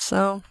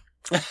 So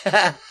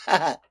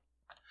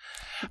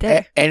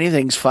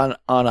anything's fun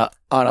on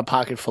a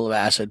pocket full of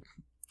acid.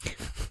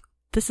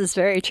 This is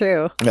very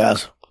true.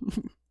 Yes.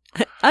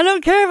 I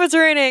don't care if it's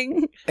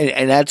raining.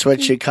 And that's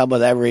what should come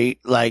with every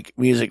like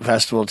music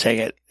festival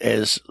ticket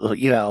is,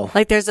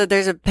 like there's a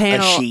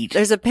panel. A sheet.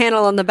 There's a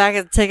panel on the back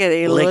of the ticket that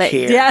you lick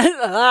here. Yeah.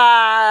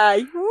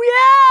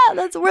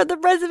 That's worth the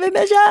price of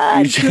admission.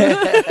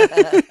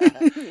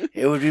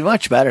 It would be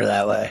much better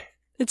that way.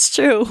 It's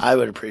true. I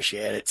would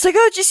appreciate it. It's like,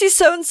 oh, did you see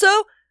so and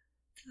so?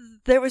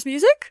 There was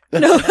music?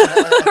 No.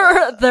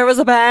 Or there was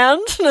a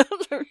band?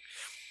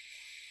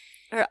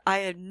 Or I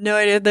had no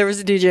idea there was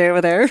a DJ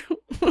over there.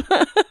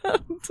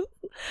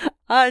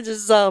 I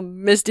just saw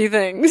misty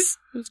things.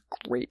 It was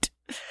great.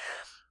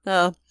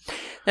 I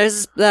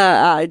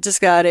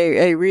just got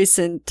a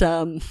recent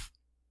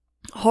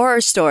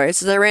horror story.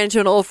 So I ran into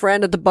an old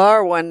friend at the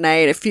bar one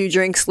night. A few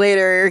drinks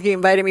later, he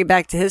invited me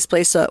back to his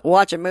place to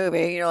watch a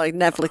movie, like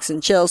Netflix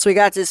and chill. So we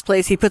got to his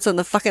place. He puts on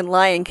the fucking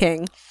Lion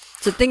King.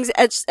 So things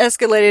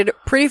escalated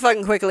pretty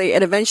fucking quickly,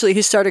 and eventually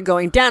he started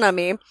going down on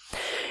me.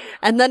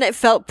 And then it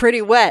felt pretty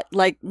wet,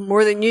 like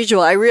more than usual.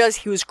 I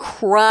realized he was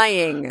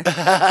crying. He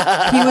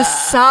was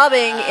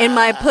sobbing in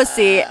my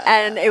pussy,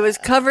 and it was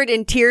covered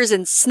in tears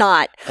and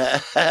snot.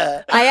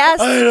 I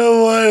asked, I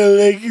don't want to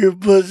lick your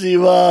pussy,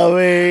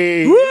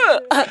 mommy. No.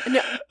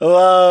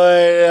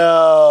 Mommy,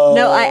 no.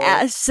 No, I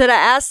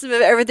asked him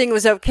if everything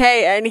was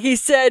okay, and he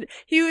said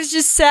he was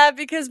just sad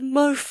because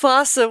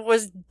Mufasa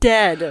was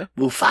dead.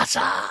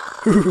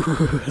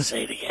 Mufasa.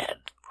 Say it again.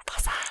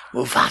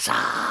 Mufasa.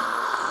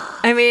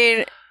 I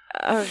mean,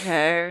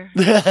 okay.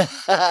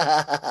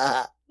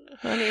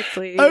 Honey,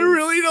 please. I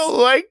really don't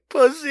like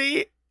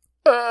pussy.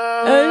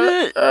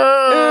 I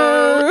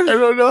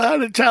don't know how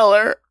to tell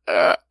her.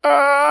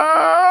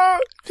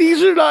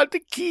 These are not the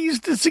keys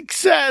to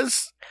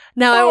success.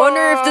 Now I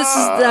wonder if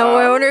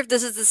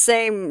this is the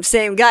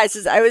same guy.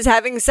 Since I was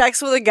having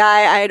sex with a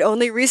guy I had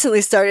only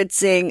recently started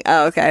seeing.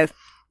 Oh, okay.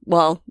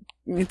 Well,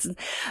 it's,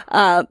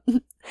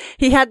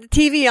 he had the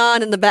TV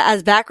on in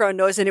as background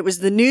noise, and it was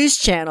the news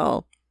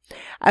channel.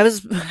 I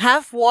was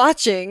half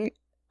watching,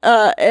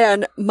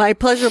 and my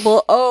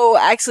pleasurable O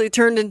actually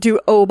turned into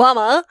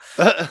Obama.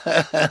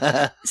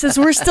 Since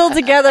we're still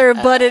together,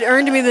 but it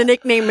earned me the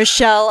nickname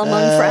Michelle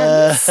among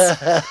friends.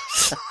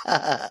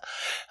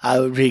 I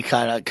would be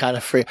kind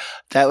of free.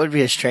 That would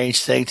be a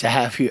strange thing to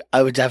have you.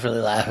 I would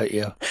definitely laugh at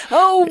you.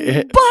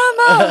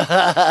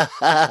 Obama!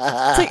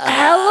 It's like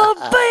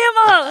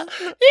Alabama!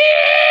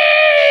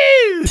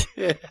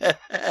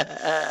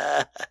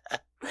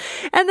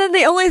 And then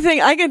the only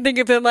thing I can think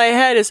of in my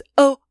head is,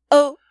 O'Reilly.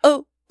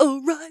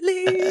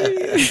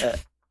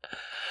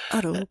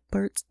 Auto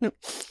parts. No.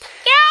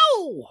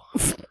 Yow!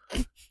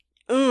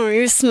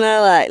 You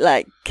smell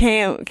like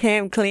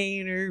Cam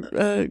Clean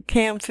or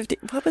Cam 50.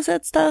 What was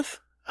that stuff?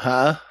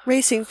 Huh?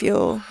 Racing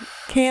fuel.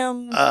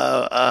 Cam.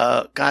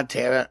 God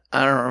damn it.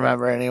 I don't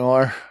remember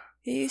anymore.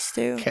 You used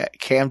to.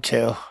 Cam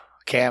 2.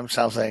 Cam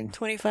something.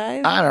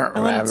 25? I don't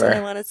remember.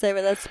 I want to say,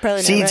 but that's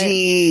probably not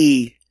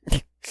CG.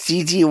 right.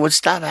 CG, would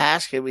stop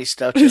asking me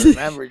stuff to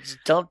remember. Just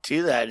don't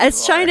do that anymore. I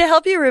was trying to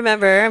help you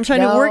remember. I'm trying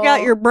to work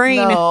out your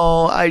brain.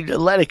 No,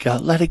 let it go.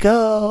 Let it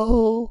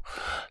go.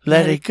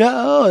 Let it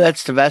go.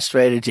 That's the best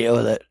way to deal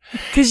with it.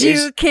 Because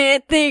you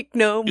can't think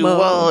no more.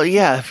 Well,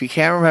 yeah, if you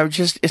can't remember,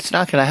 it's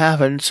not going to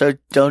happen. So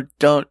don't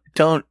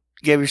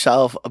give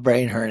yourself a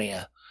brain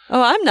hernia.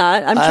 Oh, I'm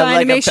not. I'm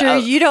trying to make sure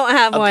you don't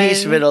have one. A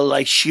piece of it will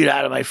like shoot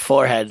out of my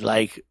forehead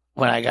like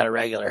when I got a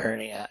regular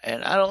hernia.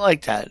 And I don't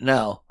like that.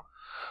 No.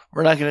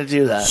 We're not going to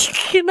do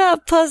that. You're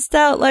not pussed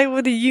out like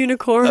with a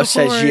unicorn. Oh,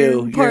 says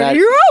you. You're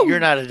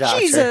not a doctor.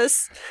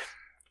 Jesus.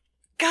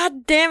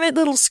 God damn it,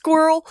 little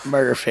squirrel.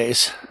 Murder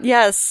face.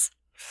 Yes.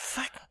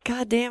 Fuck,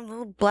 goddamn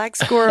little black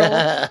squirrel.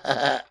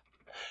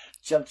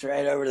 Jumped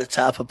right over the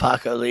top of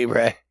Paco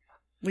Libre.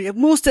 We have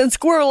moose and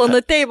squirrel on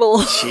the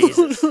table.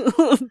 Jesus.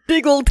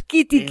 Big old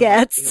kitty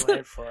cats. He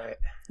went for it.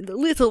 The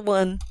little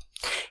one.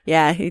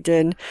 Yeah, he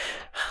did.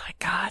 Oh my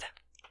God.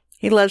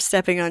 He loves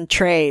stepping on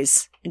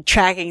trays and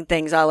tracking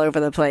things all over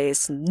the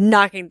place,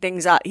 knocking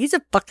things out. He's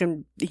a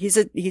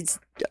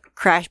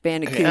Crash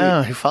Bandicoot.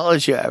 Yeah, he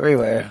follows you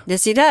everywhere.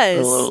 Yes, he does.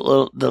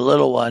 The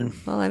little one.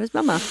 Well, I'm his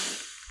mama.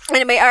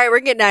 Anyway, all right,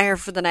 we're getting out of here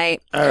for the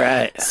night. All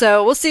right.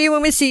 So we'll see you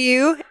when we see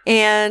you.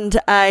 And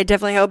I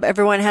definitely hope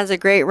everyone has a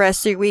great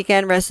rest of your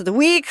weekend, rest of the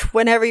week,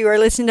 whenever you are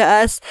listening to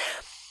us.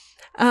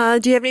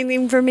 Do you have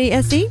anything for me,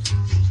 SD?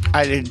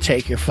 I didn't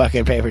take your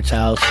fucking paper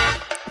towels.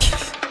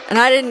 And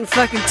I didn't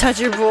fucking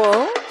touch your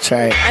bowl.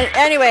 Sorry.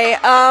 Anyway,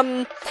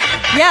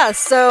 yeah,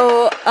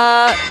 so,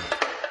 I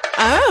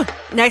don't know.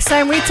 Next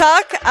time we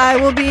talk, I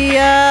will be,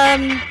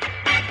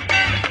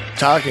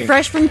 talking.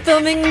 Fresh from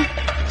filming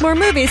more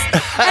movies.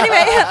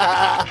 Anyway,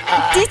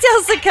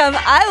 details to come.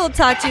 I will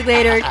talk to you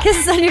later.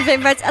 Kisses on your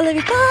favorites. I love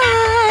you.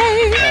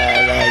 Bye.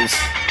 Nice.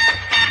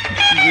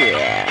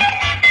 Yeah.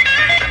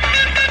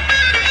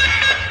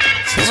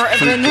 This is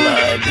free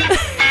blood.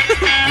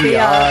 We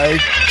are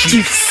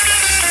juice.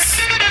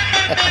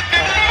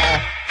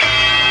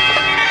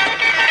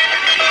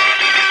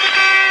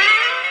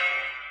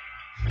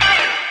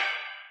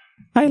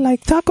 I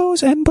like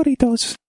tacos and burritos.